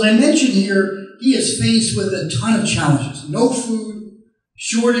 So as I mentioned here, he is faced with a ton of challenges. No food,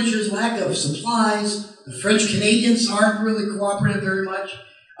 shortages, lack of supplies. The French Canadians aren't really cooperative very much.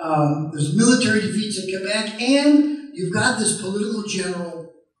 There's military defeats in Quebec, and you've got this political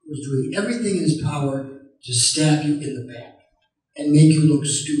general who's doing everything in his power to stab you in the back and make you look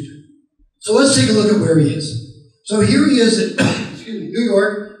stupid. So let's take a look at where he is. So here he is at New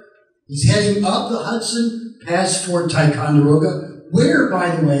York. He's heading up the Hudson past Fort Ticonderoga, where,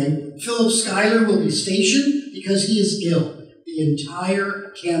 by the way, Philip Schuyler will be stationed because he is ill the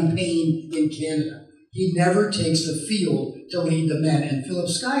entire campaign in Canada. He never takes the field to lead the men, and Philip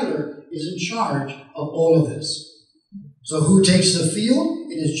Schuyler is in charge of all of this. So who takes the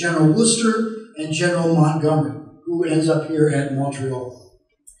field? It is General Wooster and General Montgomery, who ends up here at Montreal.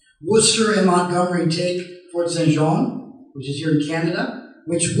 Wooster and Montgomery take Fort St. Jean, which is here in Canada,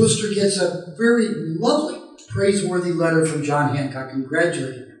 which Wooster gets a very lovely, praiseworthy letter from John Hancock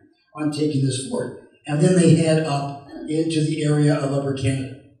congratulating him on taking this fort. And then they head up into the area of Upper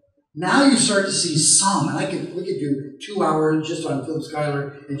Canada. Now you start to see some, and we could do 2 hours just on Philip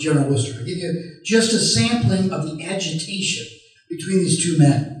Schuyler and General Wooster. I'll give you just a sampling of the agitation between these two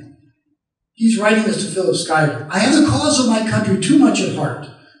men. He's writing this to Philip Schuyler. I have the cause of my country too much at heart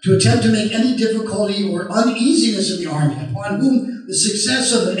to attempt to make any difficulty or uneasiness in the army, upon whom the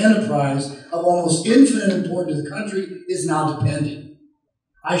success of an enterprise of almost infinite importance to the country is now dependent.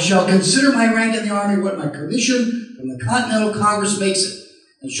 I shall consider my rank in the army what my commission from the Continental Congress makes it,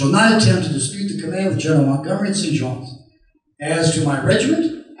 and shall not attempt to dispute the command of General Montgomery and St. John's. As to my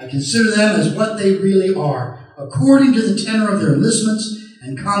regiment, I consider them as what they really are, according to the tenor of their enlistments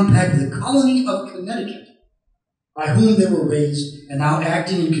and compact with the colony of Connecticut, by whom they were raised, and now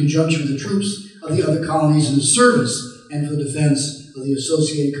acting in conjunction with the troops of the other colonies in the service and for the defense of the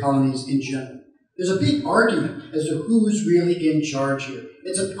associated colonies in general. There's a big argument as to who's really in charge here.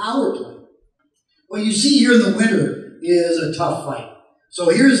 It's a power play. What you see here in the winter is a tough fight. So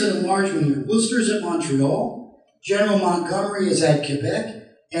here's an enlargement here. Wooster's at Montreal, General Montgomery is at Quebec,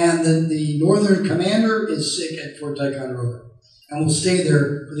 and the northern commander is sick at Fort Ticonderoga. And we'll stay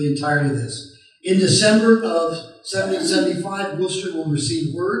there for the entirety of this. In December of 1775, Wooster will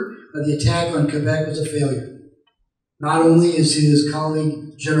receive word that the attack on Quebec was a failure. Not only is his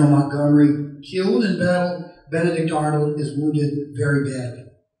colleague, General Montgomery, killed in battle, Benedict Arnold is wounded very badly.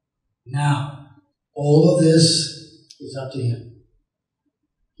 Now, all of this is up to him.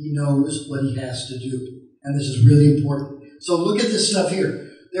 He knows what he has to do, and this is really important. So look at this stuff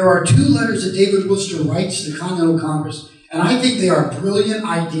here. There are 2 letters that David Wooster writes to the Continental Congress, and I think they are brilliant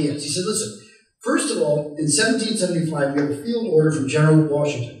ideas. He said, listen, first of all, in 1775, we have a field order from General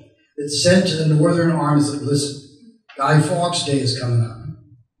Washington that's sent to the northern armies that, listen, Guy Fawkes Day is coming up.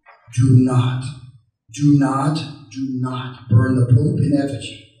 Do not burn the Pope in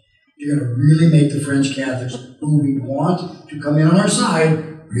effigy. You're going to really make the French Catholics, who we want to come in on our side,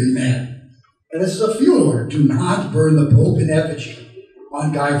 really mad. And this is a field order. Do not burn the Pope in effigy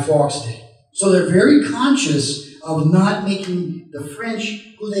on Guy Fawkes Day. So they're very conscious of not making the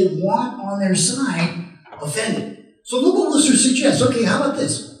French, who they want on their side, offended. So look what Wooster suggests. Okay, how about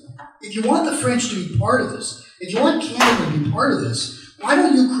this? If you want the French to be part of this, if you want Canada to be part of this, why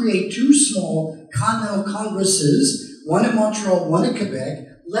don't you create 2 small Continental Congresses, one at Montreal, one at Quebec,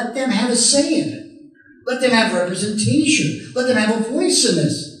 let them have a say in it. Let them have representation. Let them have a voice in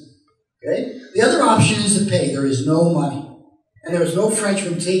this. Okay? The other option is to pay. There is no money. And there is no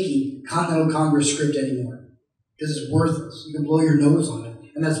Frenchman taking Continental Congress script anymore. Because it's worthless. You can blow your nose on it.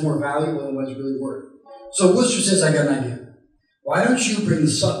 And that's more valuable than what it's really worth. So Wooster says, I got an idea. Why don't you bring the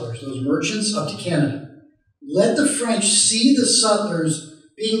sutlers, those merchants, up to Canada? Let the French see the sutlers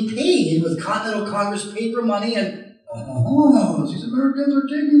being paid with Continental Congress paper money and, these Americans are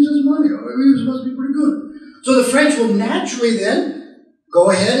taking this money. It must be pretty good. So the French will naturally then go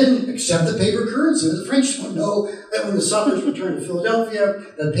ahead and accept the paper currency. The French will know that when the sutlers return to Philadelphia,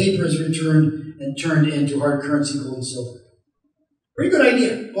 that paper is returned and turned into hard currency, gold and silver. Pretty good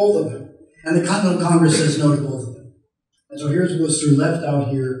idea, both of them. And the Continental Congress says no to both of them. And so here's Wooster left out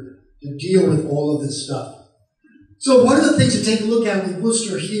here to deal with all of this stuff. So one of the things to take a look at with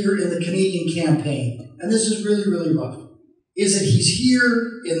Wooster here in the Canadian campaign, and this is really, really rough, is that he's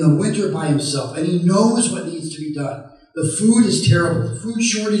here in the winter by himself, and he knows what needs to be done. The food is terrible. The food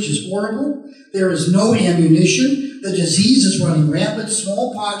shortage is horrible. There is no ammunition. The disease is running rampant.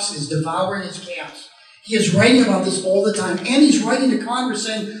 Smallpox is devouring his camps. He is writing about this all the time, and he's writing to Congress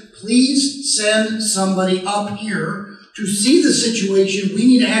saying, please send somebody up here to see the situation. We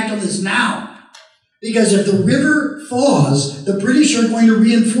need to act on this now. Because if the river thaws, the British are going to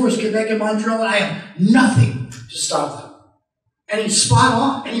reinforce Quebec and Montreal, and I have nothing to stop them. And he's spot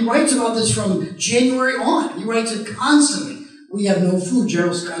on. And he writes about this from January on. He writes it constantly. We have no food.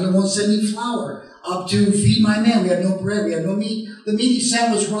 General Schuyler won't send me flour up to feed my men. We have no bread. We have no meat. The meat he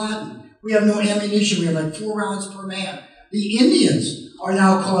sent was rotten. We have no ammunition. We have like 4 rounds per man. The Indians are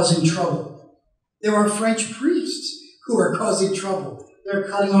now causing trouble. There are French priests who are causing trouble. They're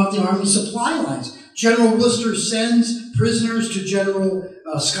cutting off the army supply lines. General Wooster sends prisoners to General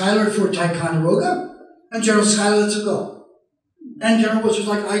Schuyler for Ticonderoga, and General Schuyler lets him go. And General Wooster's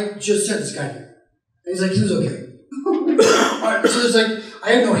like, I just sent this guy here. And he's like, he was okay. All right, so it's like,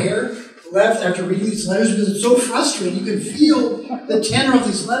 I have no hair left after reading these letters because it's so frustrating. You can feel the tenor of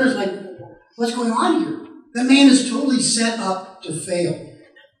these letters like, what's going on here? The man is totally set up to fail.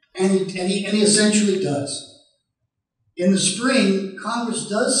 And he essentially does. In the spring, Congress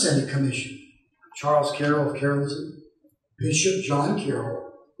does send a commission. Charles Carroll of Carrollton, Bishop John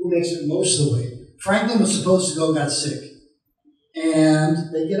Carroll, who makes it most of the way. Franklin was supposed to go, got sick.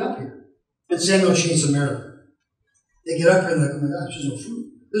 And they get up here. And Samuel Chase of Maryland. They get up here and they're like, oh my gosh, there's no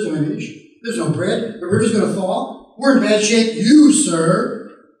food. There's no ammunition. There's no bread. The river's going to thaw. We're in bad shape. You,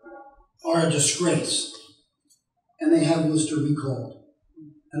 sir, are a disgrace. And they have Wooster recalled.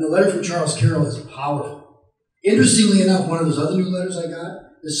 And the letter from Charles Carroll is powerful. Interestingly enough, one of those other new letters I got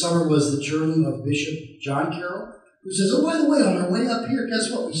this summer was the journal of Bishop John Carroll, who says, oh, by the way, on our way up here, guess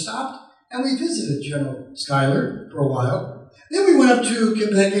what? We stopped and we visited General Schuyler for a while. Then we went up to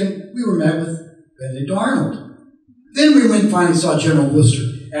Quebec and we were met with Benedict Arnold. Then we went and finally saw General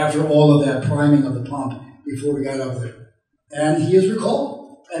Wooster after all of that priming of the pump before we got up there. And he is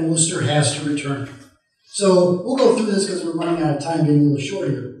recalled, and Wooster has to return. So we'll go through this because we're running out of time, getting a little short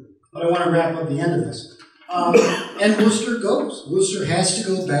here. But I want to wrap up the end of this. And Wooster goes. Wooster has to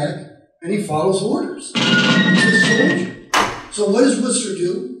go back, and he follows orders. He's a soldier. So what does Wooster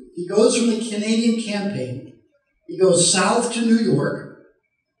do? He goes from the Canadian campaign. He goes south to New York,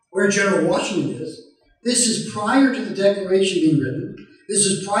 where General Washington is. This is prior to the Declaration being written. This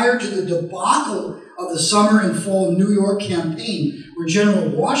is prior to the debacle of the summer and fall New York campaign, where General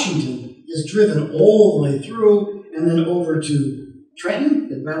Washington is driven all the way through and then over to Trenton,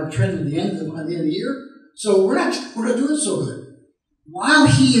 the Battle of Trenton at the end of the year. So we're not doing so good. While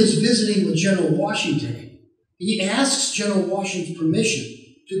he is visiting with General Washington, he asks General Washington's permission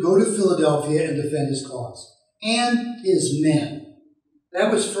to go to Philadelphia and defend his cause and his men.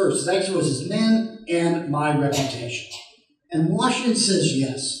 That was first. It actually was his men and my reputation. And Washington says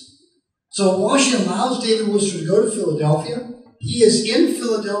yes. So Washington allows David Wooster to go to Philadelphia. He is in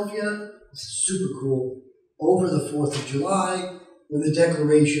Philadelphia. It's super cool. Over the 4th of July, when the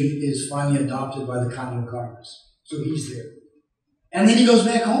Declaration is finally adopted by the Continental Congress. So he's there. And then he goes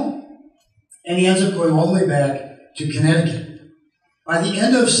back home. And he ends up going all the way back to Connecticut. By the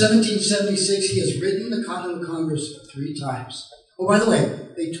end of 1776, he has written the Continental Congress 3 times. Oh, by the way,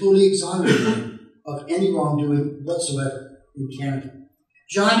 they totally exonerated him of any wrongdoing whatsoever in Canada.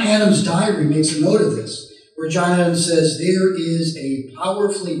 John Adams' diary makes a note of this, where John Adams says, there is a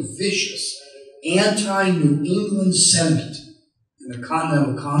powerfully vicious anti-New England sentiment in the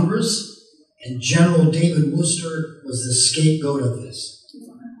Continental Congress, and General David Wooster was the scapegoat of this.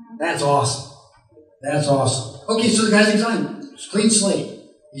 That's awesome. That's awesome. Okay, so the guy's resigned. It's clean slate.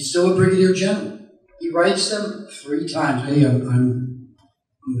 He's still a brigadier general. He writes them 3 times. Hey, I'm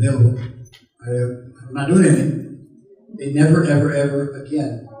available. I'm not doing anything. They never, ever, ever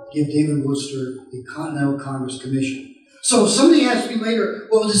again give David Wooster the Continental Congress Commission. So somebody asked me later,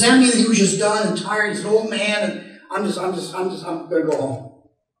 well, does that mean that he was just done and tired? He's an old man, and I'm going to go home.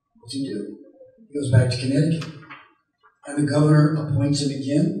 What's he do? He goes back to Connecticut. And the governor appoints him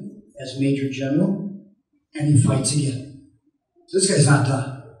again as Major General, and he fights again. So this guy's not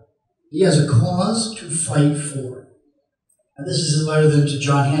done. He has a cause to fight for. And this is a letter then to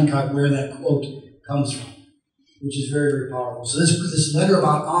John Hancock where that quote comes from, which is very, very powerful. So this letter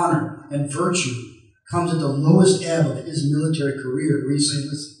about honor and virtue comes at the lowest ebb of his military career, where he's saying,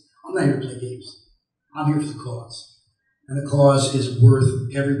 listen, I'm not here to play games. I'm here for the cause. And the cause is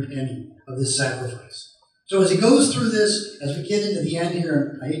worth every penny of this sacrifice. So as he goes through this, as we get into the end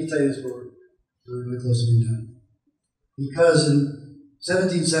here, I hate to tell you this, but we're really close to being done. Because in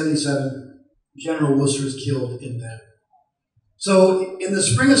 1777, General Wooster is killed in battle. So in the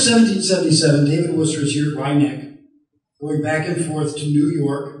spring of 1777, David Wooster is here at Rhinebeck, going back and forth to New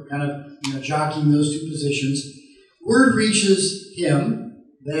York, kind of jockeying those 2 positions. Word reaches him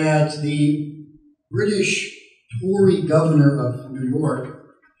that the British Tory governor of New York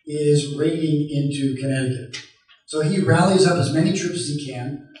is raiding into Connecticut. So he rallies up as many troops as he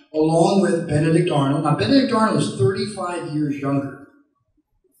can, along with Benedict Arnold. Now, Benedict Arnold is 35 years younger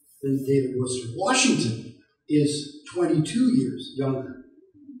than David Wooster. Washington is 22 years younger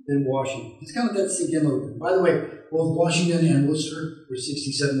than Washington. It's kind of that sink in a little bit. By the way, both Washington and Wooster were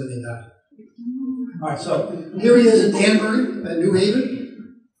 67 when they died. All right, so here he is at Danbury, at New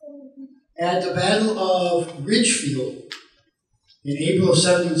Haven, at the Battle of Ridgefield in April of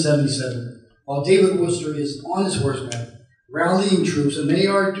 1777, while David Wooster is on his horseback, rallying troops, and they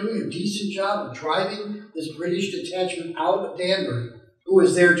are doing a decent job of driving this British detachment out of Danbury, who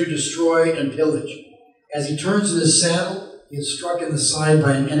is there to destroy and pillage. As he turns in his saddle, he is struck in the side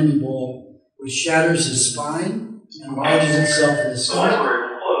by an enemy ball, which shatters his spine and lodges itself in his stomach,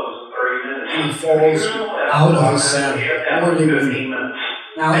 and he falls out of his saddle, mortally wounded.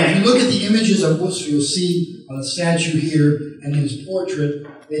 Now, if you look at the images of Wooster, you'll see on the statue here and in his portrait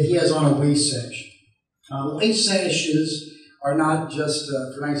that he has on a waist sash. The waist sashes are not just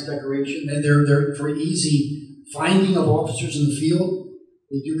for nice decoration. They're for easy finding of officers in the field.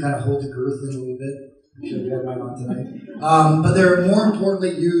 They do kind of hold the girth in a little bit. I should have had mine on tonight. But they're more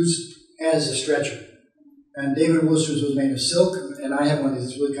importantly used as a stretcher. And David Wooster's was made of silk, and I have one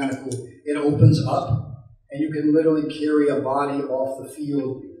that's really kind of cool. It opens up, and you can literally carry a body off the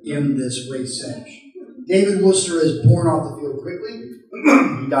field in this waist sash. David Wooster is borne off the field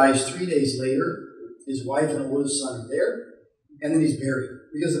quickly. He dies 3 days later. His wife and oldest son are there, and then he's buried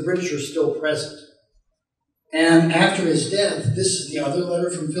because the British are still present. And after his death, this is the other letter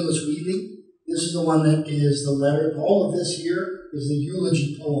from Phyllis Weaving. This is the one that is the letter. All of this here is the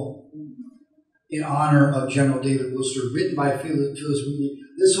eulogy poem in honor of General David Wooster, written by Phyllis Weaving.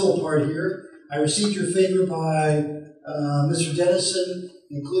 This whole part here, I received your favor by Mr. Dennison,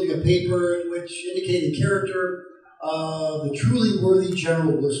 including a paper in which indicated the character of the truly worthy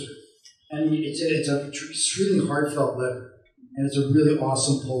General Wooster. And it's an extremely heartfelt letter, and it's a really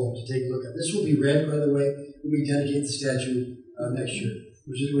awesome poem to take a look at. This will be read, by the way, when we dedicate the statue next year,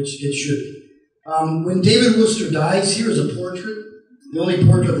 which it should be. When David Wooster dies, here is a portrait, the only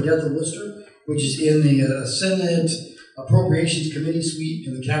portrait of the death of Wooster, which is in the Senate Appropriations Committee suite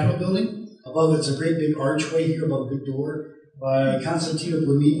in the Capitol building. Above it's a great big archway here above a big door by Constantino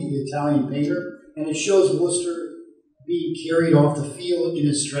Blamini, the Italian painter, and it shows Wooster being carried off the field in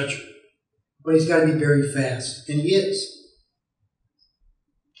a stretcher. But he's got to be buried fast, and he is.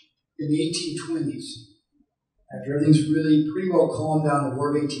 In the 1820s, after everything's really pretty well calmed down, the War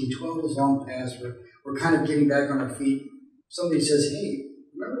of 1812 was long past, we're kind of getting back on our feet. Somebody says, hey,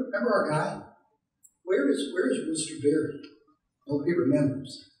 remember our guy? Where is Wooster buried? Nobody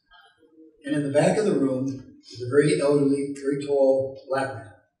remembers. And in the back of the room is a very elderly, very tall black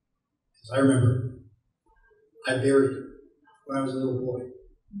man. As I remember, I buried him when I was a little boy.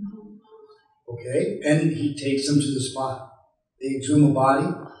 Okay? And he takes them to the spot. They exhume a body.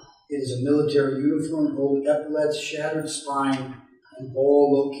 It is a military uniform, gold epaulets, shattered spine, and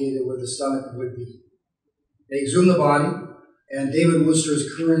ball located where the stomach would be. They exhume the body, and David Wooster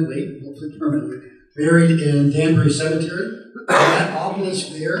is currently, hopefully permanently, buried in Danbury Cemetery. And that obelisk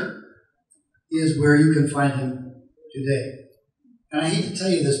there is where you can find him today. And I hate to tell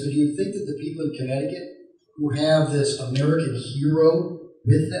you this, but you think that the people in Connecticut who have this American hero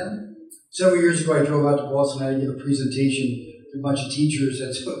with them? Several years ago, I drove out to Boston. I had to give a presentation to a bunch of teachers,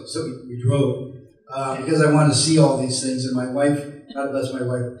 and so we drove because I wanted to see all these things. And my wife, God bless my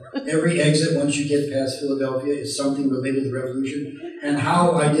wife, every exit once you get past Philadelphia is something related to the Revolution. And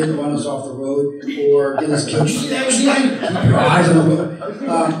how I didn't run us off the road or get us killed. Keep your eyes on the road.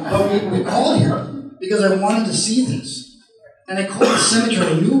 But we called here because I wanted to see this. And I called the cemetery.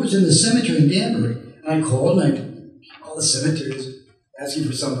 I knew it was in the cemetery in Danbury. And I called the cemetery asking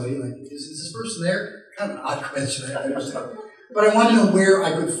for somebody. Like, is this person there? Kind of an odd question, I understand. But I wanted to know where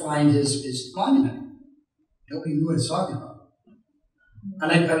I could find his monument. Nobody knew what I was talking about.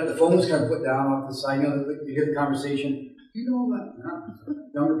 And the phone was kind of put down off the side. You hear the conversation. You know about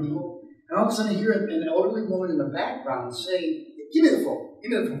younger people. And all of a sudden I hear an elderly woman in the background say, give me the phone,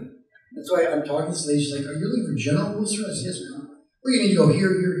 give me the phone. And so I'm talking to this lady, she's like, are you looking for General Wooster? I said, yes, ma'am. Well, you need to go here,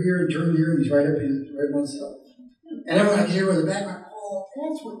 and turn here, and he's right up in on the hill. And everyone I could hear in the background, oh,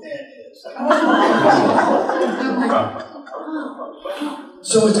 that's what that is.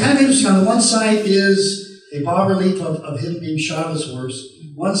 So it's kind of interesting. On the one side is a bas-relief of him being shot of his horse.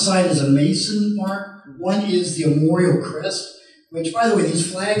 One side is a Mason mark. One is the armorial crest, which, by the way,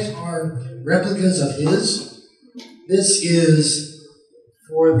 these flags are replicas of his. This is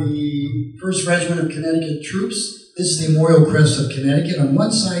for the 1st Regiment of Connecticut troops. This is the armorial crest of Connecticut on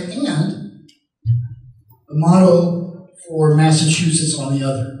one side, and the motto for Massachusetts on the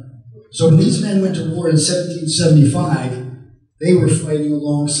other. So when these men went to war in 1775, they were fighting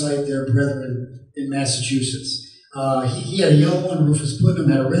alongside their brethren in Massachusetts. He had a yellow one, Rufus Putnam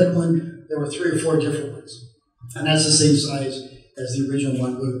had a red one. There were 3 or 4 different ones. And that's the same size as the original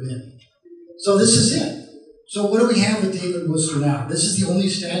one would have been. So this is it. So what do we have with David Wooster now? This is the only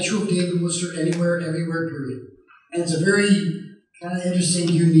statue of David Wooster anywhere, everywhere, period. And it's a very kind of interesting,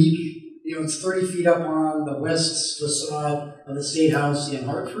 unique, it's 30 feet up on the west facade of the State House in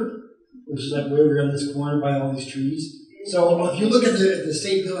Hartford, which is like way over on this corner by all these trees. So if you look at the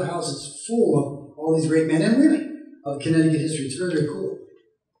State Villa House, it's full of all these great men and women of Connecticut history. It's very, very cool.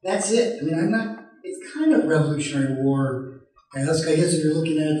 That's it. I mean, it's kind of Revolutionary War. I guess if you're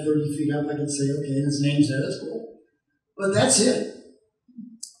looking at it 30 feet up, I can say, okay, his name's there, that's cool. But that's it.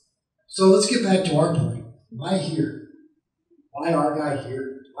 So let's get back to our point. Why here? Why our guy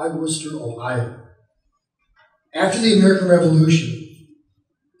here? Why Wooster, Ohio? After the American Revolution,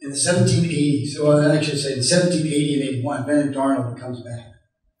 in the 1780s, or I should say in 1780 and 81, Benedict Arnold comes back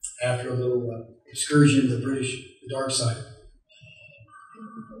after a little excursion to the British, the dark side.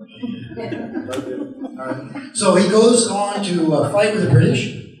 So he goes on to fight with the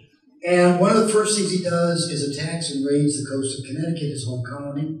British, and one of the first things he does is attacks and raids the coast of Connecticut, his home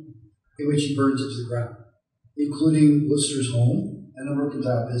colony, in which he burns it to the ground, including Wooster's home and the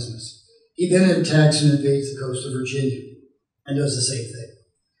mercantile business. He then attacks and invades the coast of Virginia and does the same thing.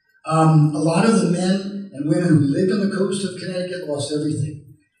 A lot of the men and women who lived on the coast of Connecticut lost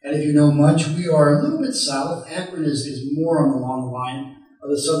everything. And if you know much, we are a little bit south. Akron is more along the line of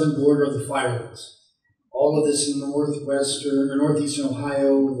the southern border of the Firewoods. All of this in northeastern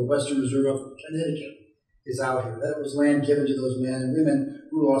Ohio, the western reserve of Connecticut is out here. That was land given to those men and women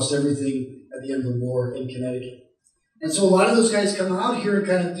who lost everything at the end of the war in Connecticut. And so a lot of those guys come out here and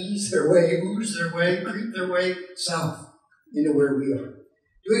kind of ooze their way, creep their way south into where we are.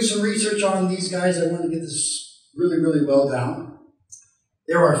 Doing some research on these guys, I want to get this really, really well down.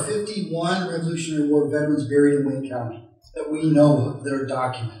 There are 51 Revolutionary War veterans buried in Wayne County that we know of, that are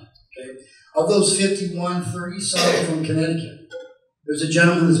documented. Okay? Of those 51, 37 from Connecticut. There's a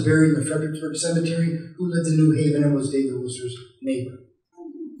gentleman that's buried in the Fredericksburg Cemetery who lived in New Haven and was David Wooster's neighbor.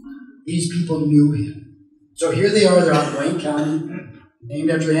 These people knew him. So here they are, they're out in Wayne County. named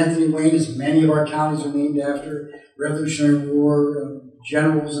after Anthony Wayne, as many of our counties are named after. Revolutionary War,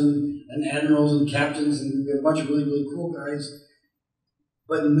 generals and admirals and captains, and we have a bunch of really, really cool guys.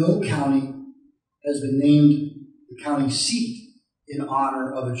 But no county has been named the county seat in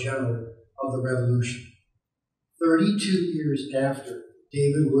honor of a general of the Revolution. 32 years after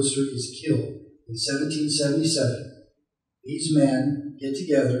David Wooster is killed in 1777, these men get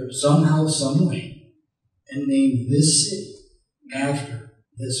together somehow, some way, and name this city after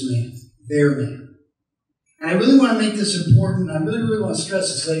this man, their man. And I really want to make this important. I really, really want to stress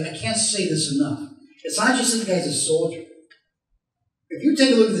this, because I can't say this enough. It's not just that the guy's a soldier. If you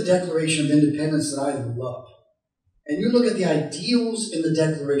take a look at the Declaration of Independence that I love, and you look at the ideals in the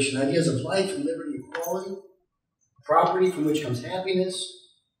Declaration, ideas of life and liberty and equality, property from which comes happiness,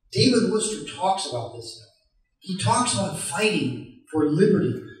 David Wooster talks about this stuff. He talks about fighting for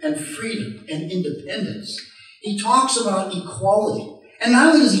liberty and freedom and independence. He talks about equality. And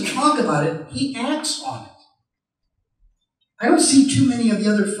not only does he talk about it, he acts on it. I don't see too many of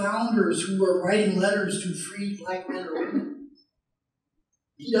the other founders who are writing letters to free black men or women.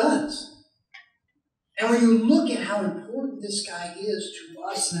 He does. And when you look at how important this guy is to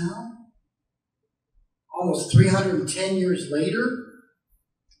us now, almost 310 years later,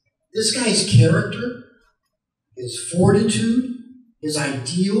 this guy's character, his fortitude, his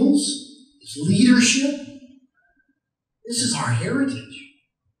ideals, his leadership, this is our heritage.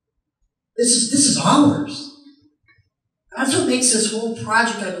 This is ours. That's what makes this whole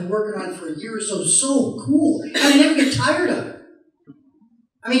project I've been working on for a year or so cool. And I never get tired of it.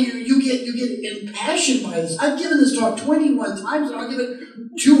 I mean, you get impassioned by this. I've given this talk 21 times, and I'll give it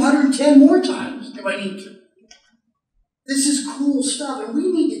 210 more times if I need to. This is cool stuff, and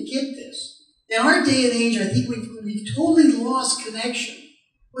we need to get this. In our day and age, I think we've totally lost connection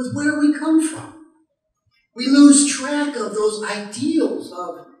with where we come from. We lose track of those ideals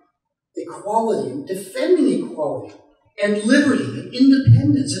of equality and defending equality and liberty and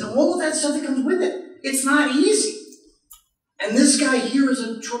independence and all of that stuff that comes with it. It's not easy. And this guy here is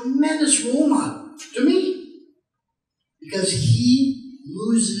a tremendous role model to me, because he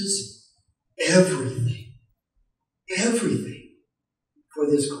loses everything for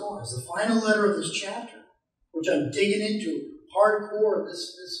this cause. The final letter of this chapter, which I'm digging into hardcore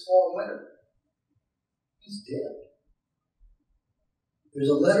this fall and winter, he's dead. There's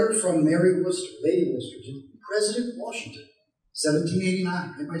a letter from Mary Wooster, Lady Wooster, to President Washington,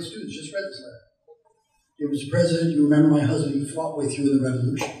 1789. And my students just read this letter. Dear Mr. President, you remember my husband, he fought with you in the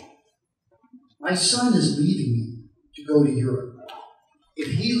Revolution. My son is leaving me to go to Europe.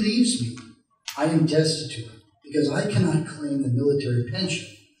 If he leaves me, I am destitute, because I cannot claim the military pension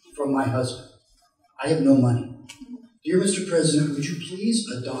from my husband. I have no money. Dear Mr. President, would you please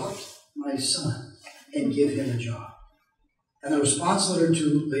adopt my son and give him a job? And the response letter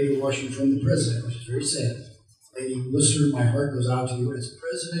to Lady Washington from the President, which is very sad. Lady Wooster, my heart goes out to you as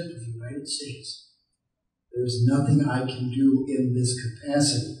President of the United States. There is nothing I can do in this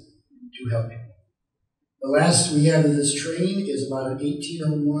capacity to help you. The last we have of this train is about an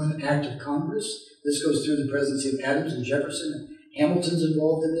 1801 Act of Congress. This goes through the presidency of Adams and Jefferson. Hamilton's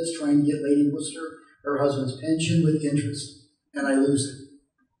involved in this, trying to get Lady Wooster her husband's pension with interest. And I lose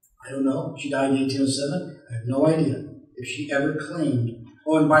it. I don't know. She died in 1807. I have no idea if she ever claimed.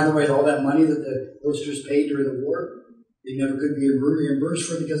 Oh, and by the way, all that money that the Woosters paid during the war, they never could be reimbursed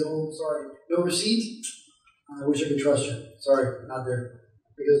for it because, oh, sorry, no receipt? I wish I could trust you. Sorry, not there.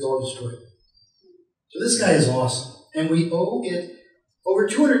 Because it's all destroyed. So this guy is awesome. And we owe it. Over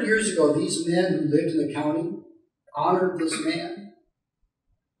 200 years ago, these men who lived in the county honored this man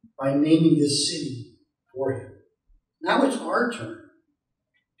by naming this city for him. Now it's our turn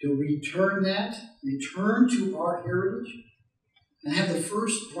to return to our heritage, and have the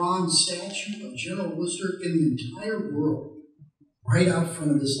first bronze statue of General Wooster in the entire world right out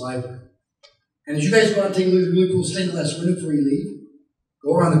front of this library. And as you guys go out and take a look at the really cool stained glass window before you leave,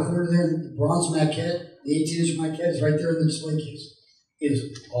 go around the corner there, the bronze maquette, the 18-inch maquette is right there in the display case. It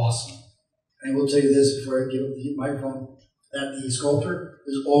is awesome. And I will tell you this before I give up the microphone, that the sculptor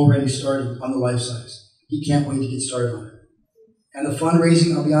is already starting on the life size. He can't wait to get started on it. And the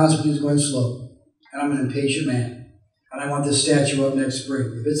fundraising, I'll be honest with you, is going slow. And I'm an impatient man. And I want this statue up next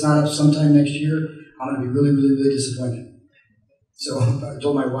spring. If it's not up sometime next year, I'm going to be really, really, really disappointed. So I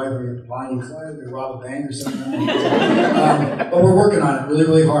told my wife we're going to buy and Clyde, we're going to rob a bank or something. But we're working on it really,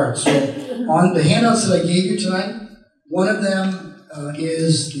 really hard. So on the handouts that I gave you tonight, one of them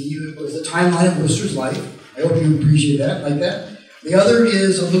is the timeline of Wooster's life. I hope you appreciate that, like that. The other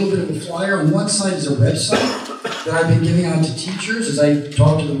is a little bit of a flyer. On one side is a website. that I've been giving out to teachers as I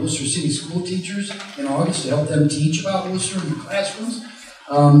talk to the Worcester City school teachers in August to help them teach about Worcester in the classrooms.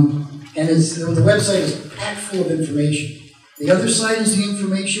 And the website is packed full of information. The other side is the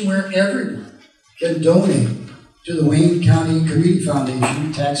information where everyone can donate to the Wayne County Community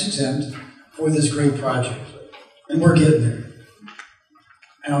Foundation, tax exempt, for this great project. And we're getting there.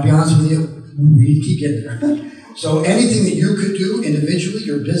 And I'll be honest with you, we need to keep getting there. So anything that you could do individually,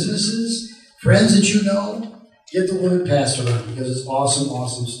 your businesses, friends that you know, get the word passed around because it's awesome,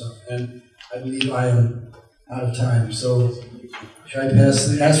 awesome stuff. And I believe I am out of time. So should I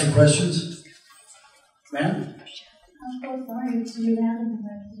ask for questions? Ma'am?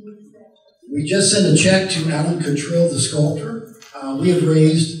 We just sent a check to Alan Cottrell, the sculptor. We have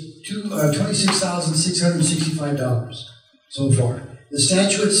raised $26,665 so far. The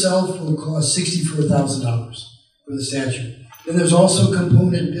statue itself will cost $64,000 for the statue. Then there's also a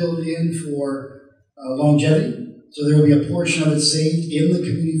component built in for longevity. So there will be a portion of it saved in the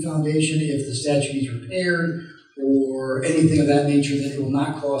community foundation if the statue needs repaired or anything of that nature that will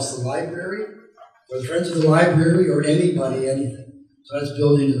not cost the library or the Friends of the Library or anybody anything. So that's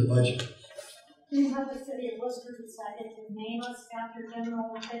built into the budget. Do you have the city of Wooster decided to name us after General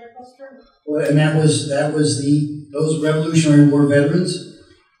Wooster? Well, and that was those Revolutionary War veterans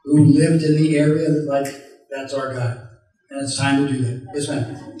who lived in the area that's our guy. And it's time to do that. Yes,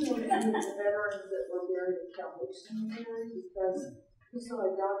 ma'am. The veterans that were buried in Wooster because we saw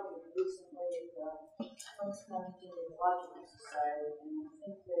a document recently at the Post-Constitution Washington Society, and I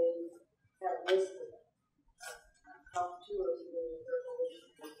think they have listed top 2 or 3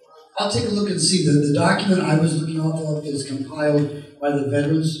 revolutionary. I'll take a look and see. The document I was looking off of is compiled by the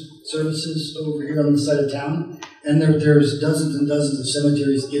Veterans Services over here on the side of town. And there's dozens and dozens of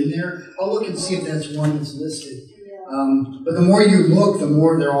cemeteries in there. I'll look and see if that's one that's listed. But the more you look, the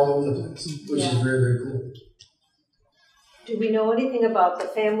more they're all over the place, which is very, very cool. Do we know anything about the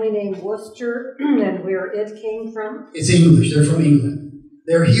family name Wooster and where it came from? It's English. They're from England.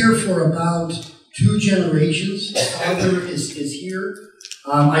 They're here for about 2 generations. The father is here.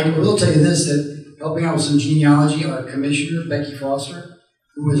 I will tell you this, that helping out with some genealogy, our commissioner, Becky Foster,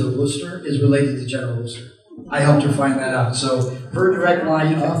 who is a Wooster, is related to General Wooster. I helped her find that out. So her direct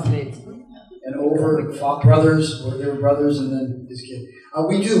line up and over, brothers, or they were brothers, and then his kid.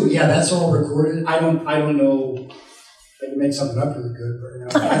 We do, yeah, that's all recorded. I don't know. I can make something up really good, but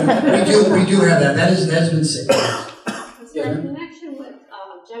we do have that. That's been saved. Is there a connection with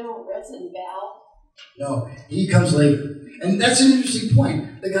General Resin Bell? No, he comes later. And that's an interesting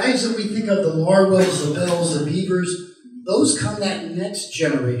point. The guys that we think of, the Larwells, the Bells, the Beavers, those come that next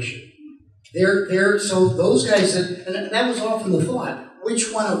generation. So those guys, and that was often the thought, which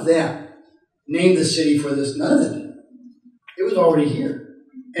one of them named the city for this? None of them did. It was already here.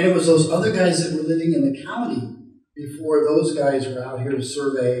 And it was those other guys that were living in the county before those guys were out here to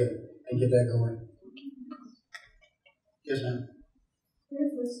survey and get that going. Yes, ma'am?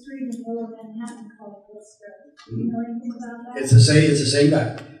 There's a street in Lower Manhattan called Wooster. Do you know anything about that? It's the same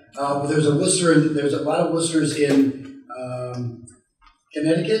guy. There's a Wooster, and there's a lot of Woosters in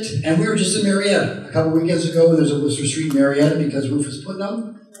Connecticut, and we were just in Marietta a couple weekends ago, and there's a Wooster Street in Marietta because Rufus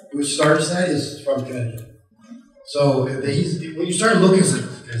Putnam, who starts that, is from Connecticut. So when you start looking, it's like,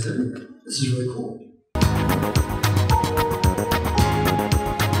 this is really cool.